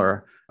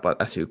smaller, but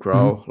as you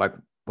grow, like,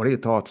 what are your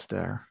thoughts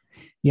there?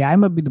 Yeah,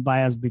 I'm a bit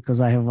biased because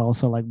I have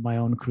also like my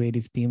own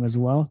creative team as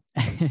well.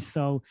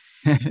 So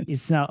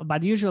it's not,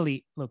 but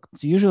usually, look,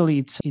 so usually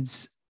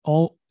it's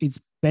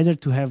better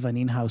to have an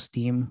in-house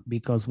team,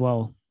 because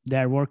well,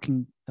 they're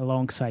working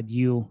alongside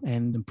you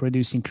and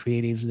producing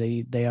creatives.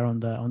 They are on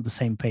the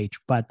same page,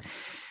 but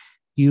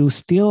you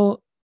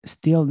still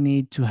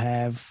need to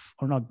have,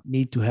 or not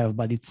need to have,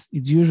 but it's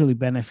usually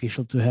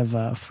beneficial to have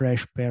a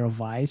fresh pair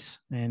of eyes,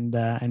 and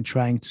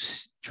trying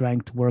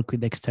to work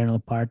with external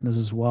partners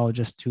as well,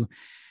 just to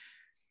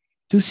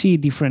see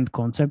different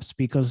concepts,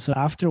 because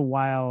after a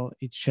while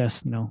it's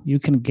just, you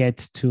can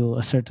get to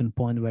a certain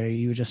point where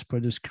you just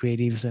produce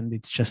creatives and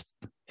it's just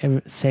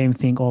same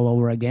thing all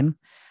over again.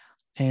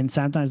 And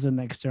sometimes an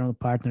external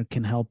partner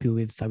can help you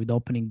with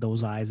opening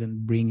those eyes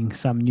and bringing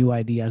some new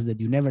ideas that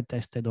you never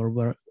tested or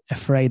were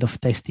afraid of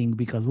testing,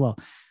 because well,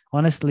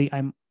 honestly,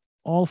 I'm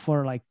all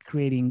for like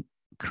creating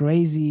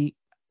crazy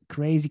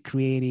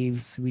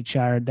creatives which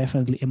are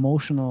definitely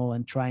emotional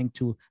and trying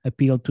to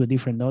appeal to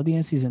different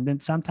audiences. And then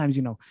sometimes,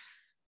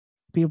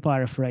 people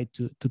are afraid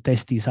to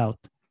test these out.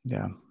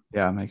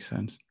 Yeah, makes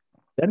sense.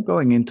 Then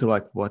going into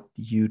like what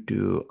you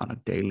do on a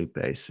daily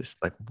basis,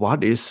 like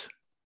what is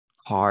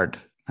hard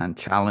and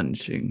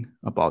challenging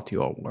about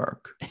your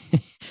work?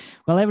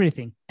 Well,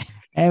 everything.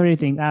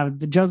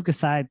 The jokes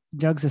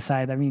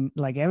aside, I mean,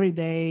 like every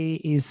day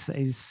is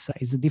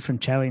a different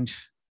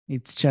challenge.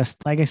 It's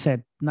just like I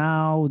said,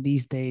 now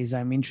these days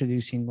I'm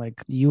introducing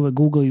like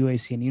Google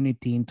UAC and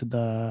Unity into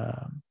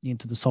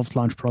the soft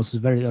launch process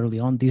very early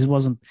on. This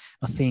wasn't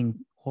a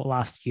thing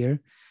last year.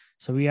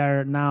 So we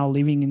are now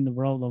living in the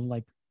world of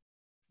like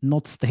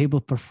not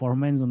stable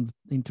performance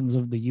in terms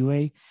of the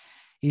UA.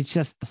 It's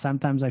just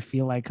sometimes I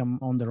feel like I'm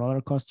on the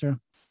roller coaster.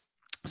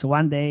 So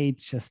one day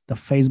it's just the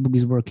Facebook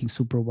is working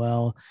super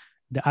well.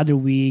 The other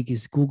week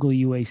is Google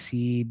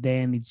UAC.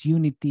 Then it's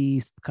Unity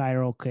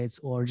skyrockets,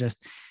 or just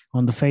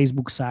on the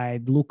Facebook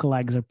side,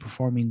 lookalikes are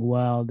performing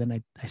well. Then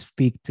I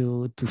speak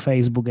to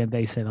Facebook and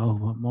they said,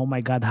 oh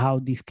my God, how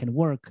this can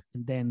work.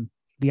 And then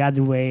the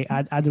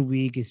other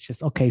week is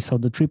just, okay, so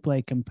the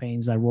AAA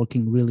campaigns are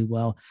working really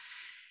well.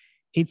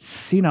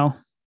 It's, you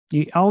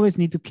always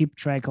need to keep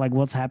track like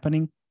what's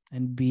happening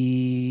and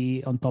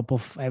be on top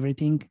of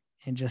everything.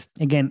 And just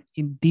again,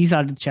 these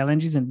are the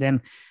challenges. And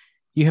then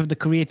you have the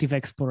creative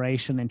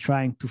exploration and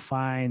trying to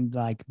find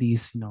like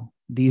these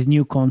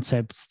new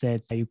concepts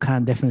that you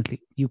can't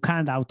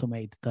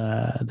automate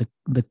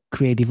the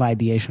creative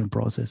ideation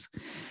process.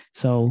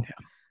 So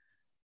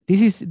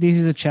this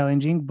is a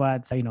challenging,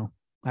 but I'm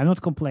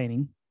not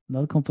complaining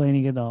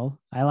at all.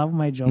 I love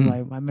my job.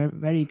 I'm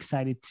very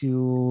excited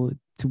to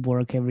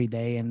work every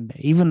day, and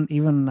even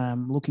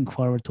looking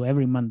forward to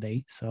every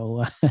Monday.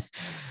 So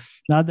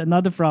not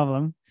a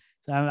problem.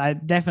 So I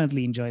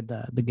definitely enjoyed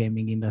the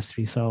gaming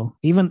industry. So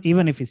even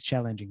if it's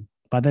challenging,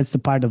 but that's the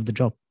part of the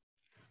job.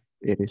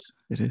 It is.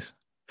 It is.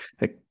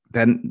 Like,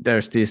 then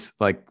there's this,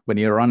 like, when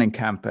you're running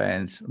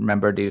campaigns,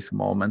 remember these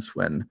moments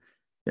when,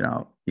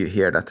 you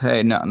hear that,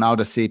 hey, now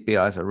the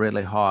CPIs are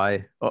really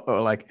high,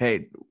 or like,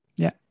 hey,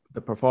 yeah,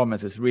 the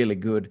performance is really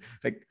good.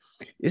 Like,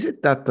 is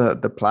it that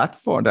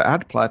the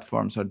ad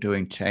platforms are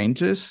doing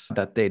changes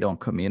that they don't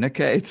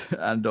communicate,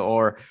 and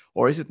or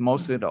is it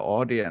mostly the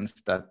audience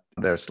that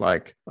there's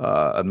like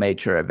a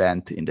major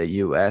event in the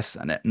US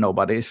and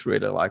nobody's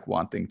really like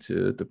wanting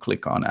to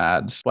click on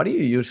ads? What do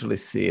you usually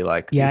see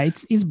like yeah,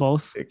 this? it's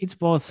both. It's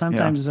both.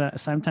 Yeah.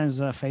 Sometimes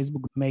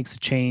Facebook makes a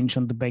change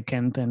on the back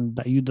end, and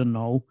you don't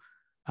know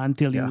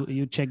until Yeah.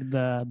 you check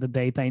the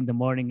data in the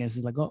morning, and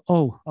it's like,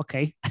 oh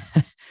okay,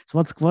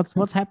 so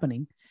what's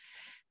happening?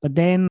 But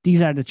then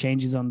these are the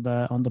changes on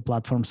the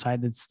platform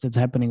side that's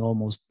happening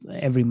almost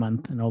every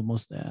month and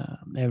almost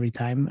every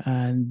time.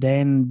 And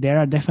then there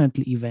are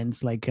definitely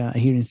events like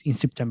here in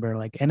September,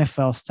 like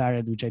NFL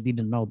started, which I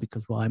didn't know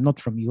because, well, I'm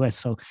not from US,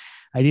 so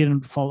I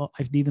didn't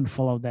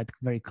follow that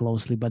very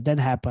closely. But that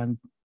happened.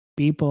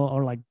 People,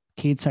 or like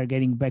kids, are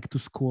getting back to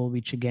school,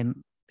 which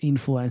again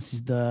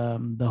influences the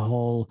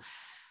whole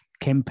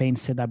campaign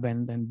setup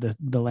and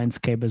the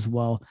landscape as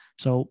well.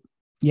 So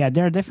yeah,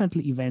 there are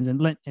definitely events,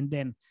 and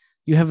then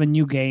you have a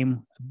new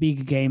game, a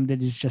big game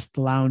that is just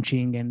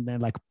launching, and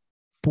then like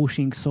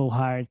pushing so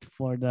hard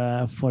for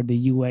the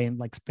UA and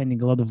like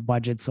spending a lot of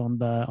budgets on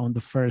the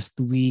first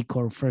week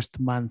or first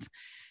month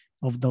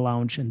of the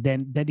launch, and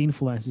then that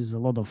influences a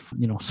lot of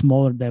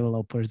smaller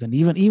developers and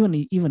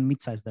even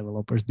mid-sized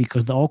developers,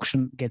 because the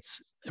auction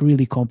gets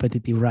really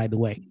competitive right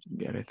away.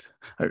 Get it.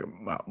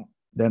 Well,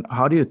 then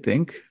how do you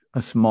think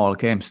a small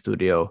game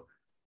studio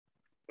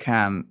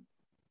can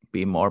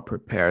be more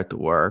prepared to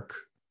work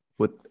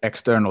with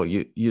external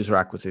user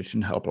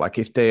acquisition help? Like,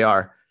 if they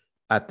are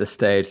at the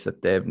stage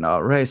that they've now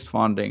raised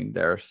funding,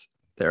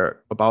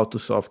 they're about to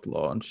soft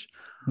launch,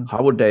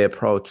 how would they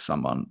approach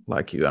someone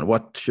like you, and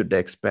what should they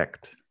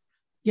expect?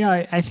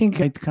 Yeah, I think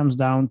it comes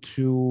down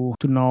to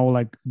know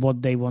like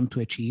what they want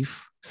to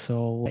achieve.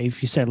 So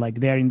if you said like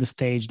they're in the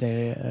stage,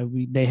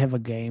 they have a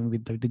game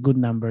with the good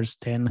numbers,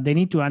 then they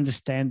need to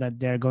understand that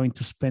they're going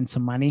to spend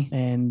some money,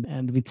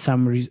 and with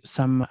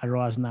some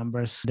ROAS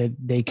numbers that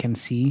they can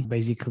see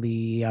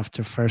basically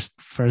after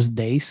first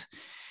days.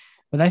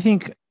 But I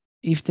think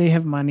if they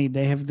have money,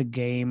 they have the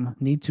game,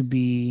 need to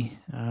be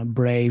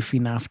brave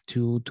enough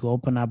to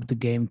open up the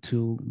game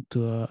to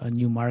a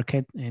new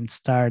market and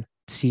start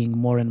seeing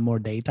more and more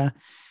data.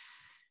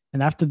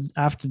 And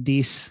after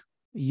this,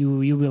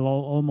 you will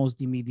almost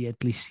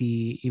immediately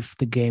see if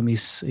the game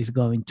is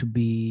going to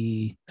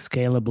be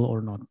scalable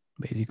or not,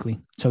 basically.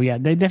 So yeah,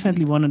 they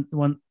definitely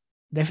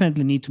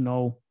definitely need to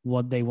know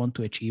what they want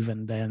to achieve,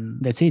 and then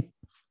that's it.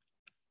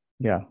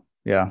 Yeah.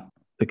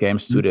 The game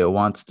studio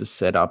wants to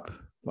set up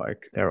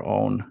like their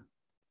own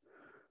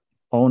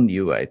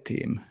UA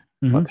team,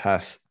 but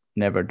has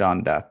never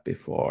done that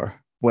before.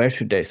 Where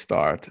should they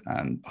start,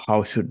 and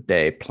how should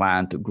they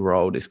plan to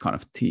grow this kind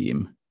of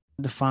team?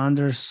 The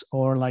founders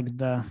or like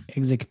the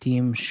exec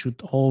team should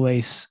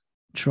always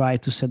try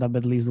to set up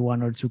at least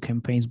one or two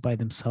campaigns by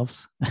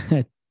themselves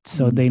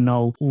so they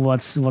know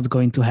what's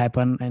going to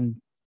happen, and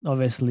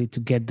obviously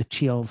to get the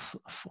chills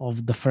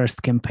of the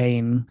first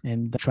campaign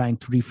and trying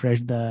to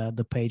refresh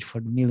the page for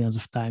millions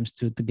of times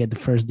to get the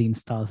first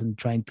installs and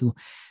trying to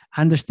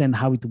understand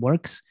how it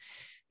works,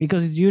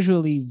 because it's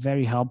usually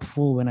very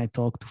helpful when I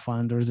talk to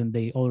founders and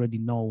they already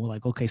know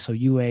like, okay, so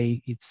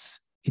UA,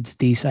 it's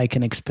this, I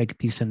can expect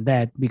this and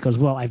that, because,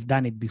 well, I've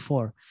done it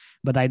before,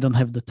 but I don't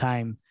have the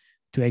time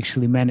to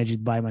actually manage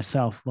it by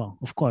myself. Well,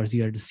 of course,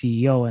 you're the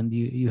CEO and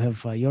you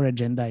have your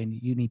agenda and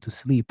you need to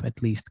sleep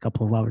at least a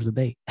couple of hours a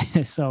day.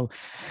 so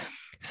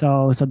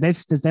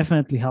that's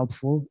definitely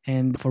helpful.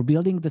 And for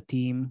building the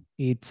team,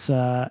 it's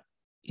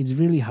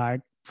really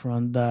hard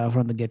from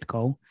the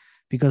get-go,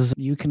 because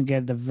you can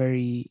get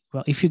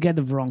if you get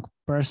the wrong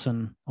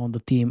person on the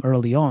team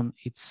early on,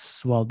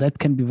 that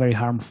can be very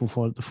harmful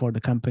for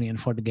the company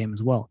and for the game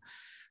as well.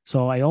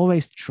 So I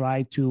always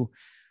try to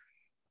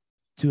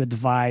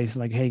advise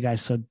like, hey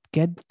guys, so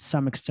get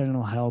some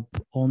external help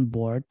on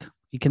board.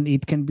 It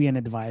can be an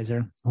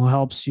advisor who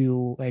helps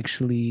you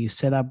actually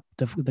set up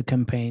the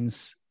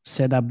campaigns,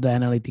 set up the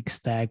analytics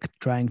stack,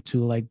 trying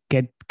to like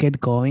get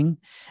going,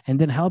 and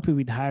then help you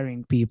with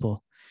hiring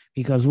people.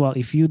 Because, well,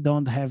 if you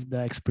don't have the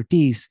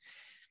expertise,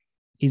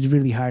 it's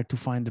really hard to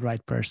find the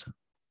right person.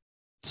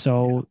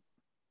 So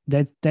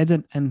that's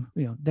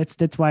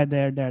why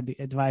they're the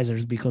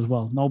advisors, because,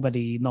 well,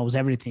 nobody knows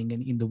everything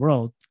in the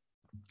world.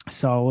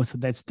 So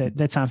that's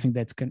something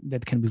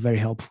that can be very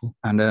helpful.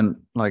 And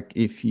then, like,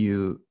 if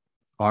you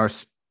are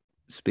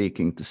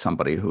speaking to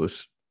somebody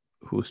who's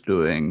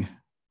doing,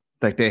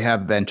 like, they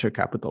have venture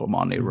capital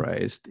money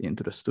raised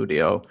into the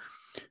studio,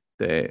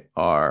 they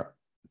are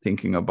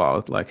thinking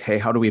about like, hey,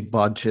 how do we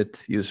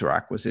budget user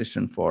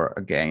acquisition for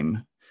a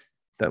game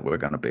that we're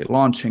going to be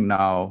launching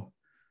now,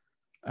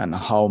 and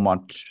how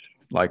much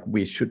like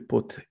we should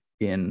put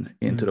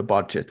into the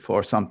budget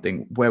for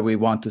something where we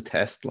want to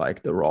test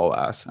like the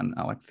ROAS and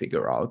like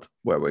figure out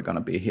where we're going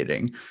to be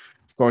hitting.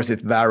 Of course,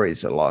 it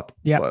varies a lot.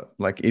 Yeah. But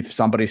like if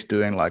somebody's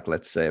doing like,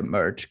 let's say, a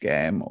merge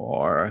game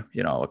or,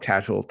 you know, a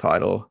casual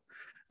title,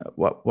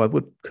 what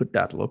could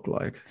that look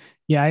like?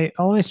 Yeah, I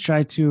always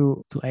try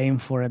to aim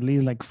for at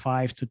least like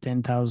 5 to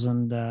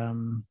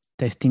 10,000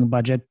 testing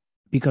budget,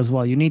 because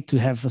well, you need to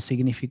have a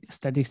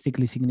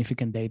statistically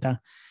significant data.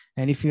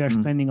 And if you are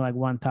spending like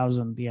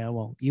 1,000, yeah,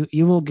 well,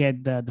 you will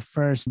get the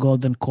first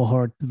golden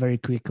cohort very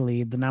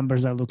quickly. The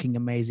numbers are looking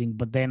amazing,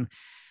 but then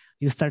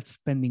you start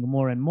spending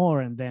more and more,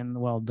 and then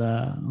well,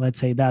 let's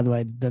say that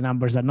way, the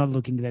numbers are not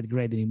looking that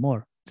great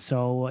anymore.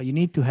 So you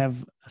need to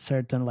have a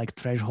certain like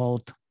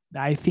threshold.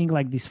 I think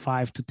like this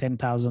 5 to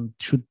 10,000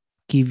 should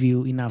give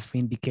you enough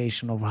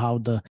indication of how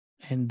the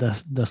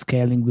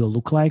scaling will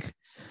look like.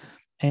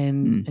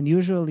 And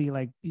usually,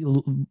 like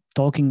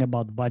talking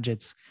about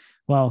budgets,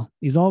 well,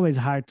 it's always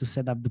hard to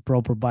set up the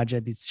proper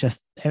budget. It's just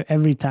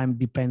every time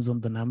depends on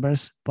the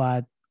numbers.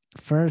 But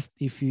first,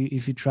 if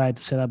you try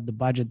to set up the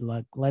budget,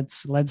 like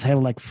let's have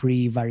like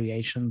 3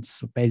 variations.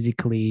 So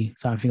basically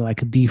something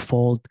like a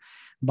default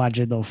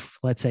budget of,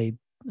 let's say,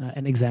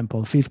 an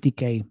example,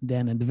 50K,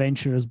 then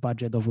adventurous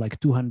budget of like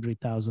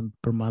 200,000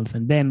 per month,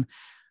 and then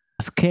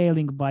a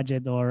scaling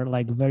budget or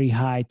like very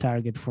high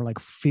target for like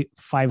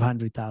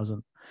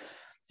 500,000.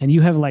 And you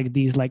have like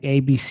these like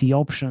ABC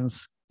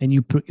options, and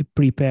you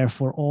prepare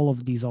for all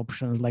of these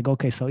options. Like,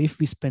 okay, so if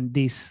we spend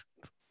this,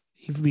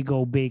 if we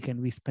go big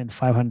and we spend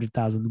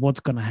 500,000, what's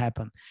going to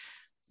happen?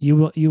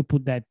 You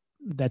put that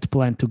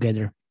plan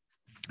together.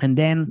 And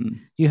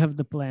then you have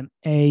the plan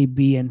A,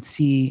 B, and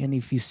C. And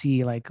if you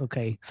see like,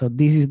 okay, so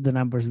this is the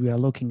numbers we are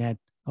looking at.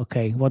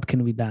 Okay, what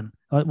can be done?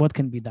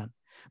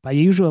 But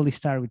you usually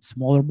start with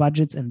smaller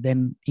budgets and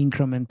then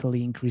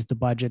incrementally increase the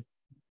budget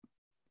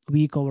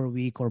week over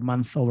week or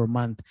month over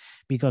month.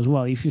 Because,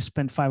 well, if you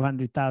spend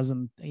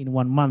 500,000 in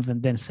 1 month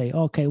and then say,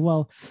 okay,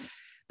 well,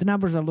 the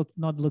numbers are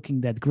not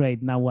looking that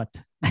great. Now what?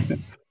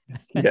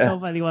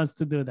 Nobody wants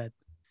to do that.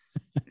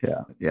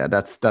 Yeah,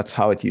 that's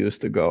how it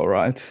used to go,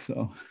 right?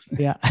 So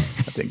yeah, I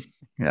think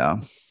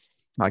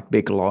like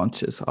big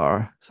launches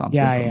are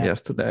something from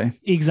yesterday.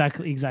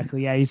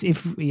 Exactly.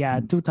 Yeah,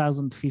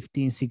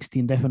 2015,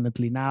 16,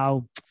 definitely.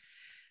 Now,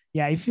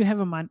 yeah, if you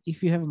have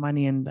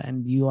money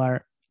and you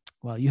are,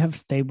 well, you have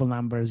stable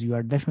numbers, you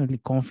are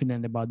definitely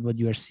confident about what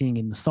you are seeing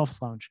in the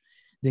soft launch,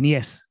 then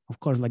yes, of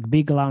course, like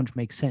big launch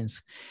makes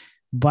sense.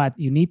 But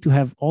you need to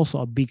have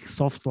also a big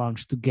soft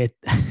launch to get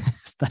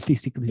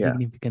statistically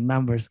significant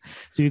numbers,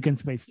 so you can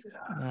spend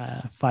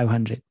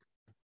 500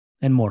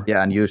 and more.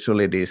 Yeah, and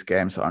usually these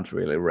games aren't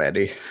really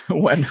ready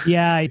when.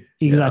 Yeah,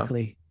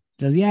 exactly.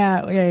 Just we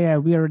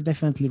are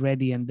definitely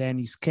ready, and then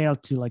you scale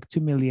to like 2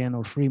 million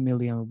or 3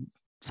 million,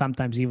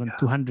 sometimes even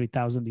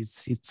 200,000.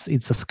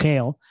 It's a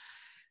scale.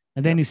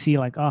 And then you see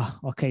like, oh,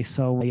 okay,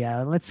 so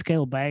let's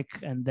scale back,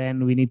 and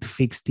then we need to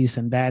fix this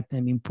and that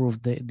and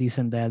improve this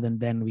and that, and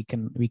then we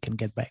can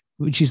get back.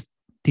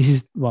 This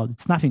is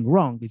it's nothing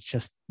wrong. It's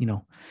just,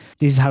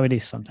 this is how it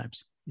is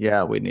sometimes.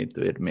 Yeah, we need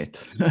to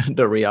admit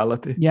the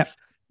reality. Yeah,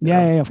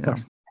 of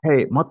course.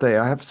 Hey, Mate,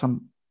 I have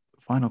some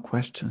final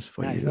questions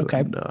for you. Okay.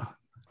 And,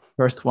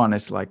 first one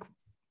is like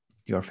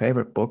your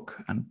favorite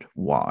book and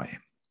why.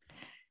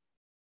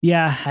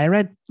 Yeah, I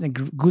read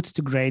Good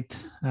to Great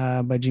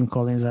by Jim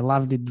Collins. I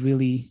loved it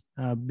really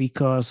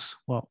because,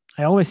 well,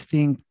 I always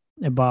think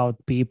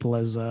about people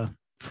as a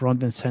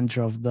front and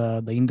center of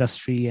the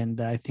industry.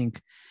 And I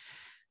think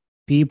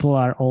people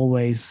are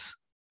always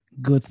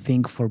good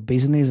thing for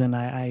business. And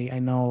I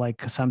know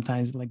like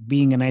sometimes like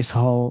being an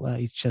asshole,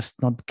 it's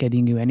just not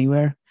getting you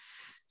anywhere,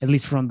 at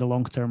least from the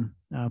long-term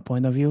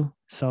point of view.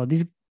 So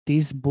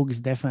this book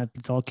is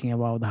definitely talking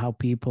about how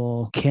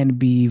people can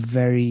be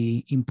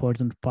very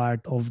important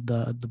part of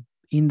the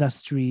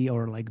industry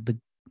or like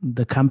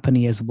the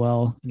company as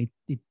well. And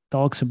it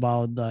talks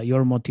about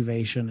your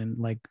motivation and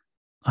like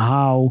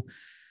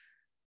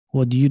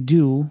what do you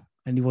do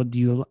and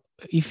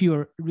if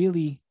you're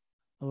really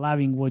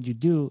loving what you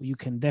do, you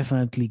can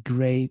definitely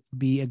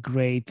be a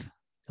great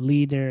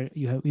leader.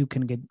 You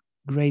can get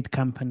great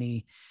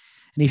company.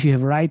 And if you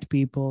have right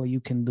people, you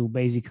can do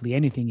basically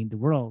anything in the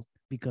world,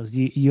 because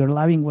you're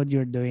loving what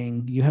you're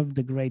doing. You have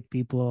the great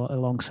people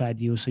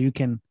alongside you. So you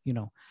can,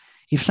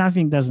 if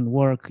something doesn't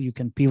work, you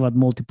can pivot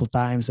multiple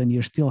times and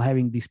you're still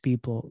having these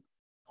people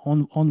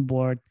on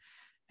board,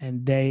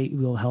 and they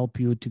will help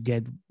you to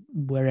get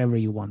wherever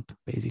you want,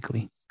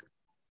 basically.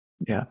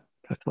 Yeah,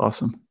 that's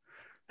awesome.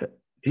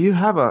 Do you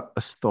have a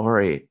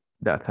story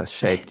that has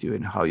shaped you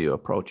in how you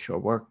approach your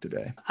work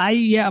today?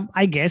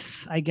 I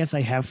guess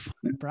I have.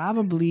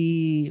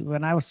 Probably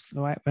when I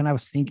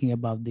was thinking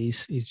about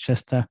this, it's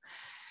just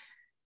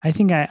I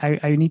think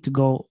I need to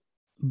go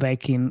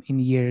back in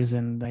years,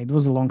 and it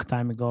was a long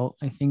time ago.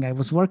 I think I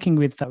was working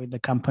with the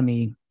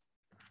company,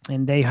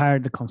 and they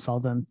hired a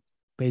consultant.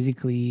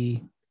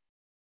 Basically,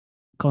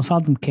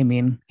 consultant came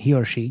in, he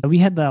or she. We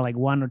had like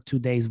 1 or 2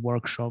 days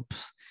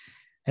workshops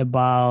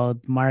about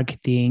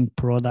marketing,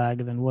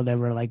 product, and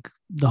whatever, like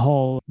the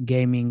whole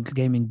gaming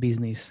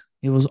business.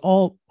 It was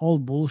all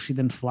bullshit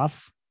and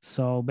fluff.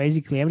 So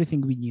basically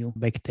everything we knew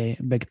back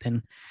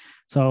then.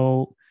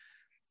 So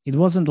it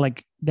wasn't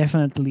like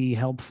definitely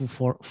helpful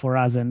for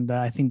us, and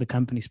I think the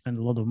company spent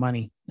a lot of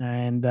money.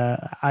 And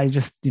I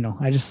just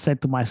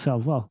said to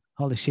myself, well,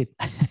 holy shit,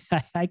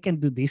 I can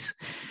do this.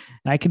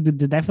 I can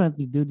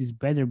definitely do this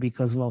better,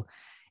 because, well,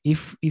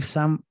 if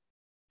some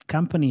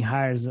company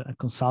hires a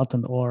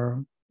consultant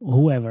or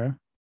whoever,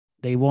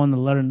 they want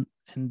to learn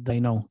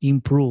and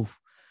improve.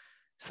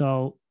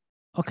 So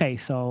okay,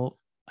 so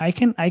I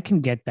can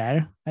get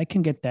there. I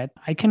can get that.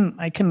 I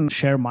can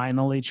share my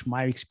knowledge,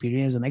 my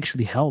experience, and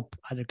actually help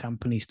other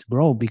companies to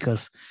grow,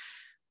 because,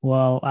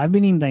 well, I've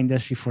been in the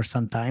industry for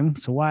some time,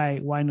 so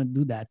why not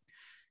do that?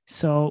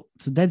 So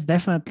that's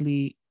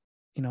definitely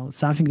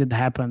something that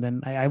happened,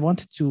 and I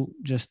wanted to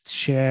just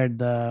share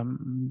the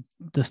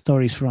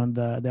stories from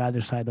the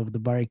other side of the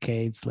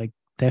barricades, like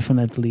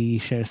definitely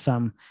share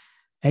some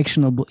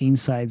actionable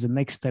insights and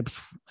next steps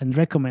and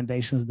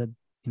recommendations that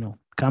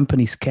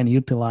companies can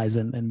utilize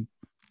and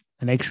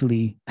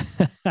actually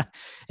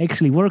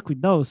actually work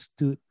with those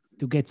to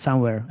get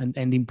somewhere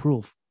and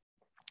improve.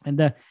 And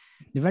the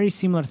very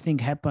similar thing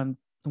happened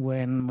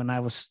when I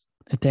was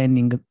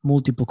attending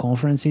multiple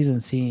conferences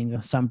and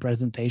seeing some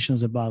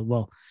presentations about,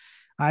 well,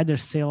 either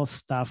sales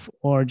stuff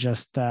or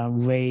just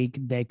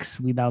vague decks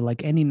without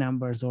like any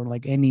numbers or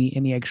like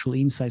any actual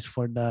insights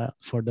for the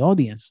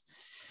audience.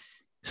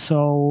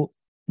 So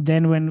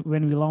then when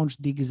we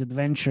launched Diggy's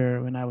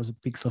Adventure, when I was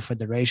at Pixel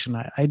Federation,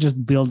 I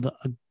just built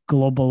a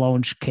global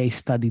launch case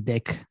study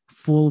deck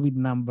full with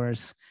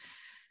numbers,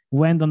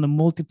 went on the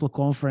multiple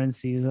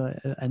conferences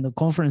and the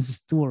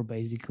conferences tour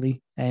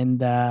basically,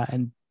 and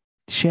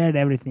shared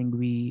everything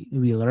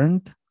we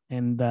learned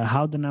and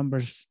how the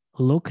numbers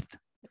looked,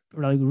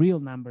 like real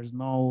numbers,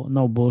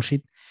 no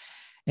bullshit.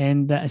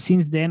 And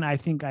since then, I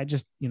think I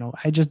just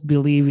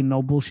believe in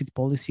no bullshit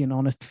policy and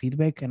honest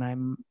feedback. And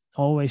I'm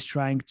always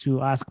trying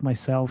to ask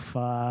myself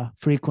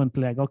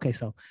frequently, like, okay,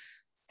 so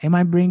am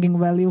I bringing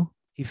value?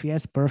 If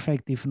yes,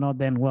 perfect. If not,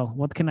 then, well,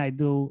 what can I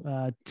do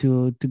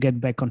to get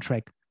back on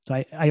track? So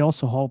I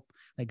also hope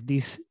like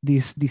this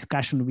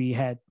discussion we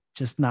had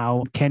just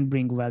now can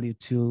bring value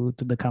to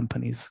the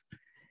companies,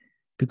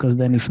 because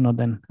then if not,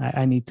 then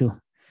I need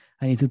to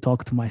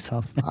talk to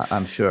myself.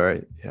 I'm sure.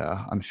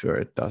 Yeah, I'm sure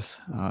it does.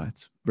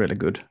 It's really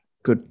good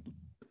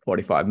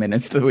 45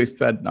 minutes that we've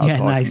spent now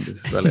talking. Nice.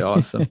 It's really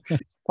awesome.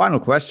 Final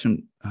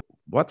question.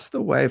 What's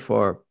the way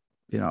for,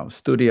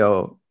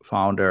 studio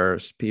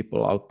founders,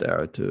 people out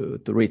there to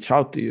reach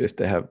out to you if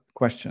they have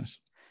questions?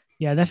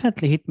 Yeah,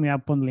 definitely hit me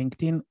up on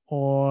LinkedIn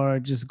or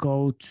just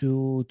go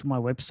to my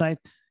website.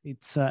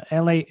 It's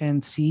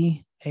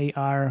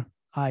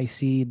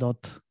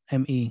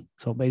lancaric.me.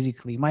 So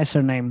basically my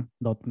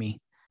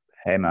surname.me.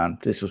 Hey man,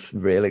 this was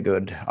really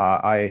good.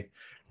 I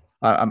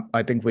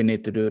think we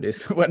need to do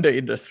this when the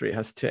industry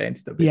has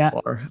changed a bit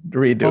more.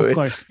 Redo it. Of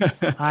course.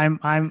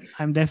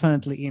 I'm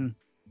definitely in.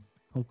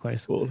 Of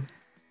course. Cool.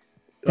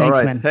 Thanks,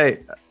 all right, man. Hey,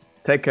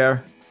 take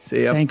care.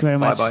 See ya. Thank you very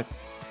much. Bye.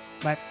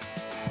 Bye.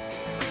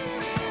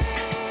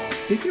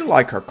 If you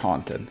like our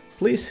content,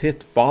 please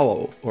hit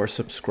follow or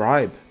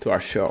subscribe to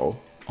our show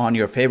on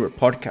your favorite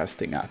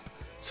podcasting app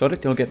so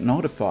that you'll get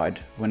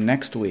notified when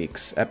next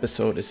week's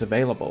episode is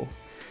available.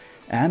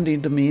 And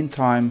in the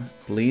meantime,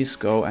 please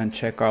go and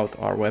check out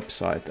our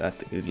website at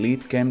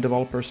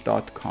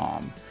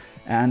elitegamedevelopers.com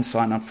and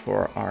sign up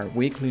for our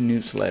weekly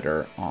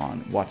newsletter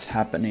on what's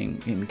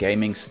happening in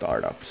gaming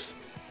startups.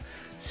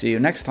 See you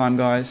next time,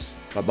 guys.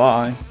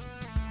 Bye-bye.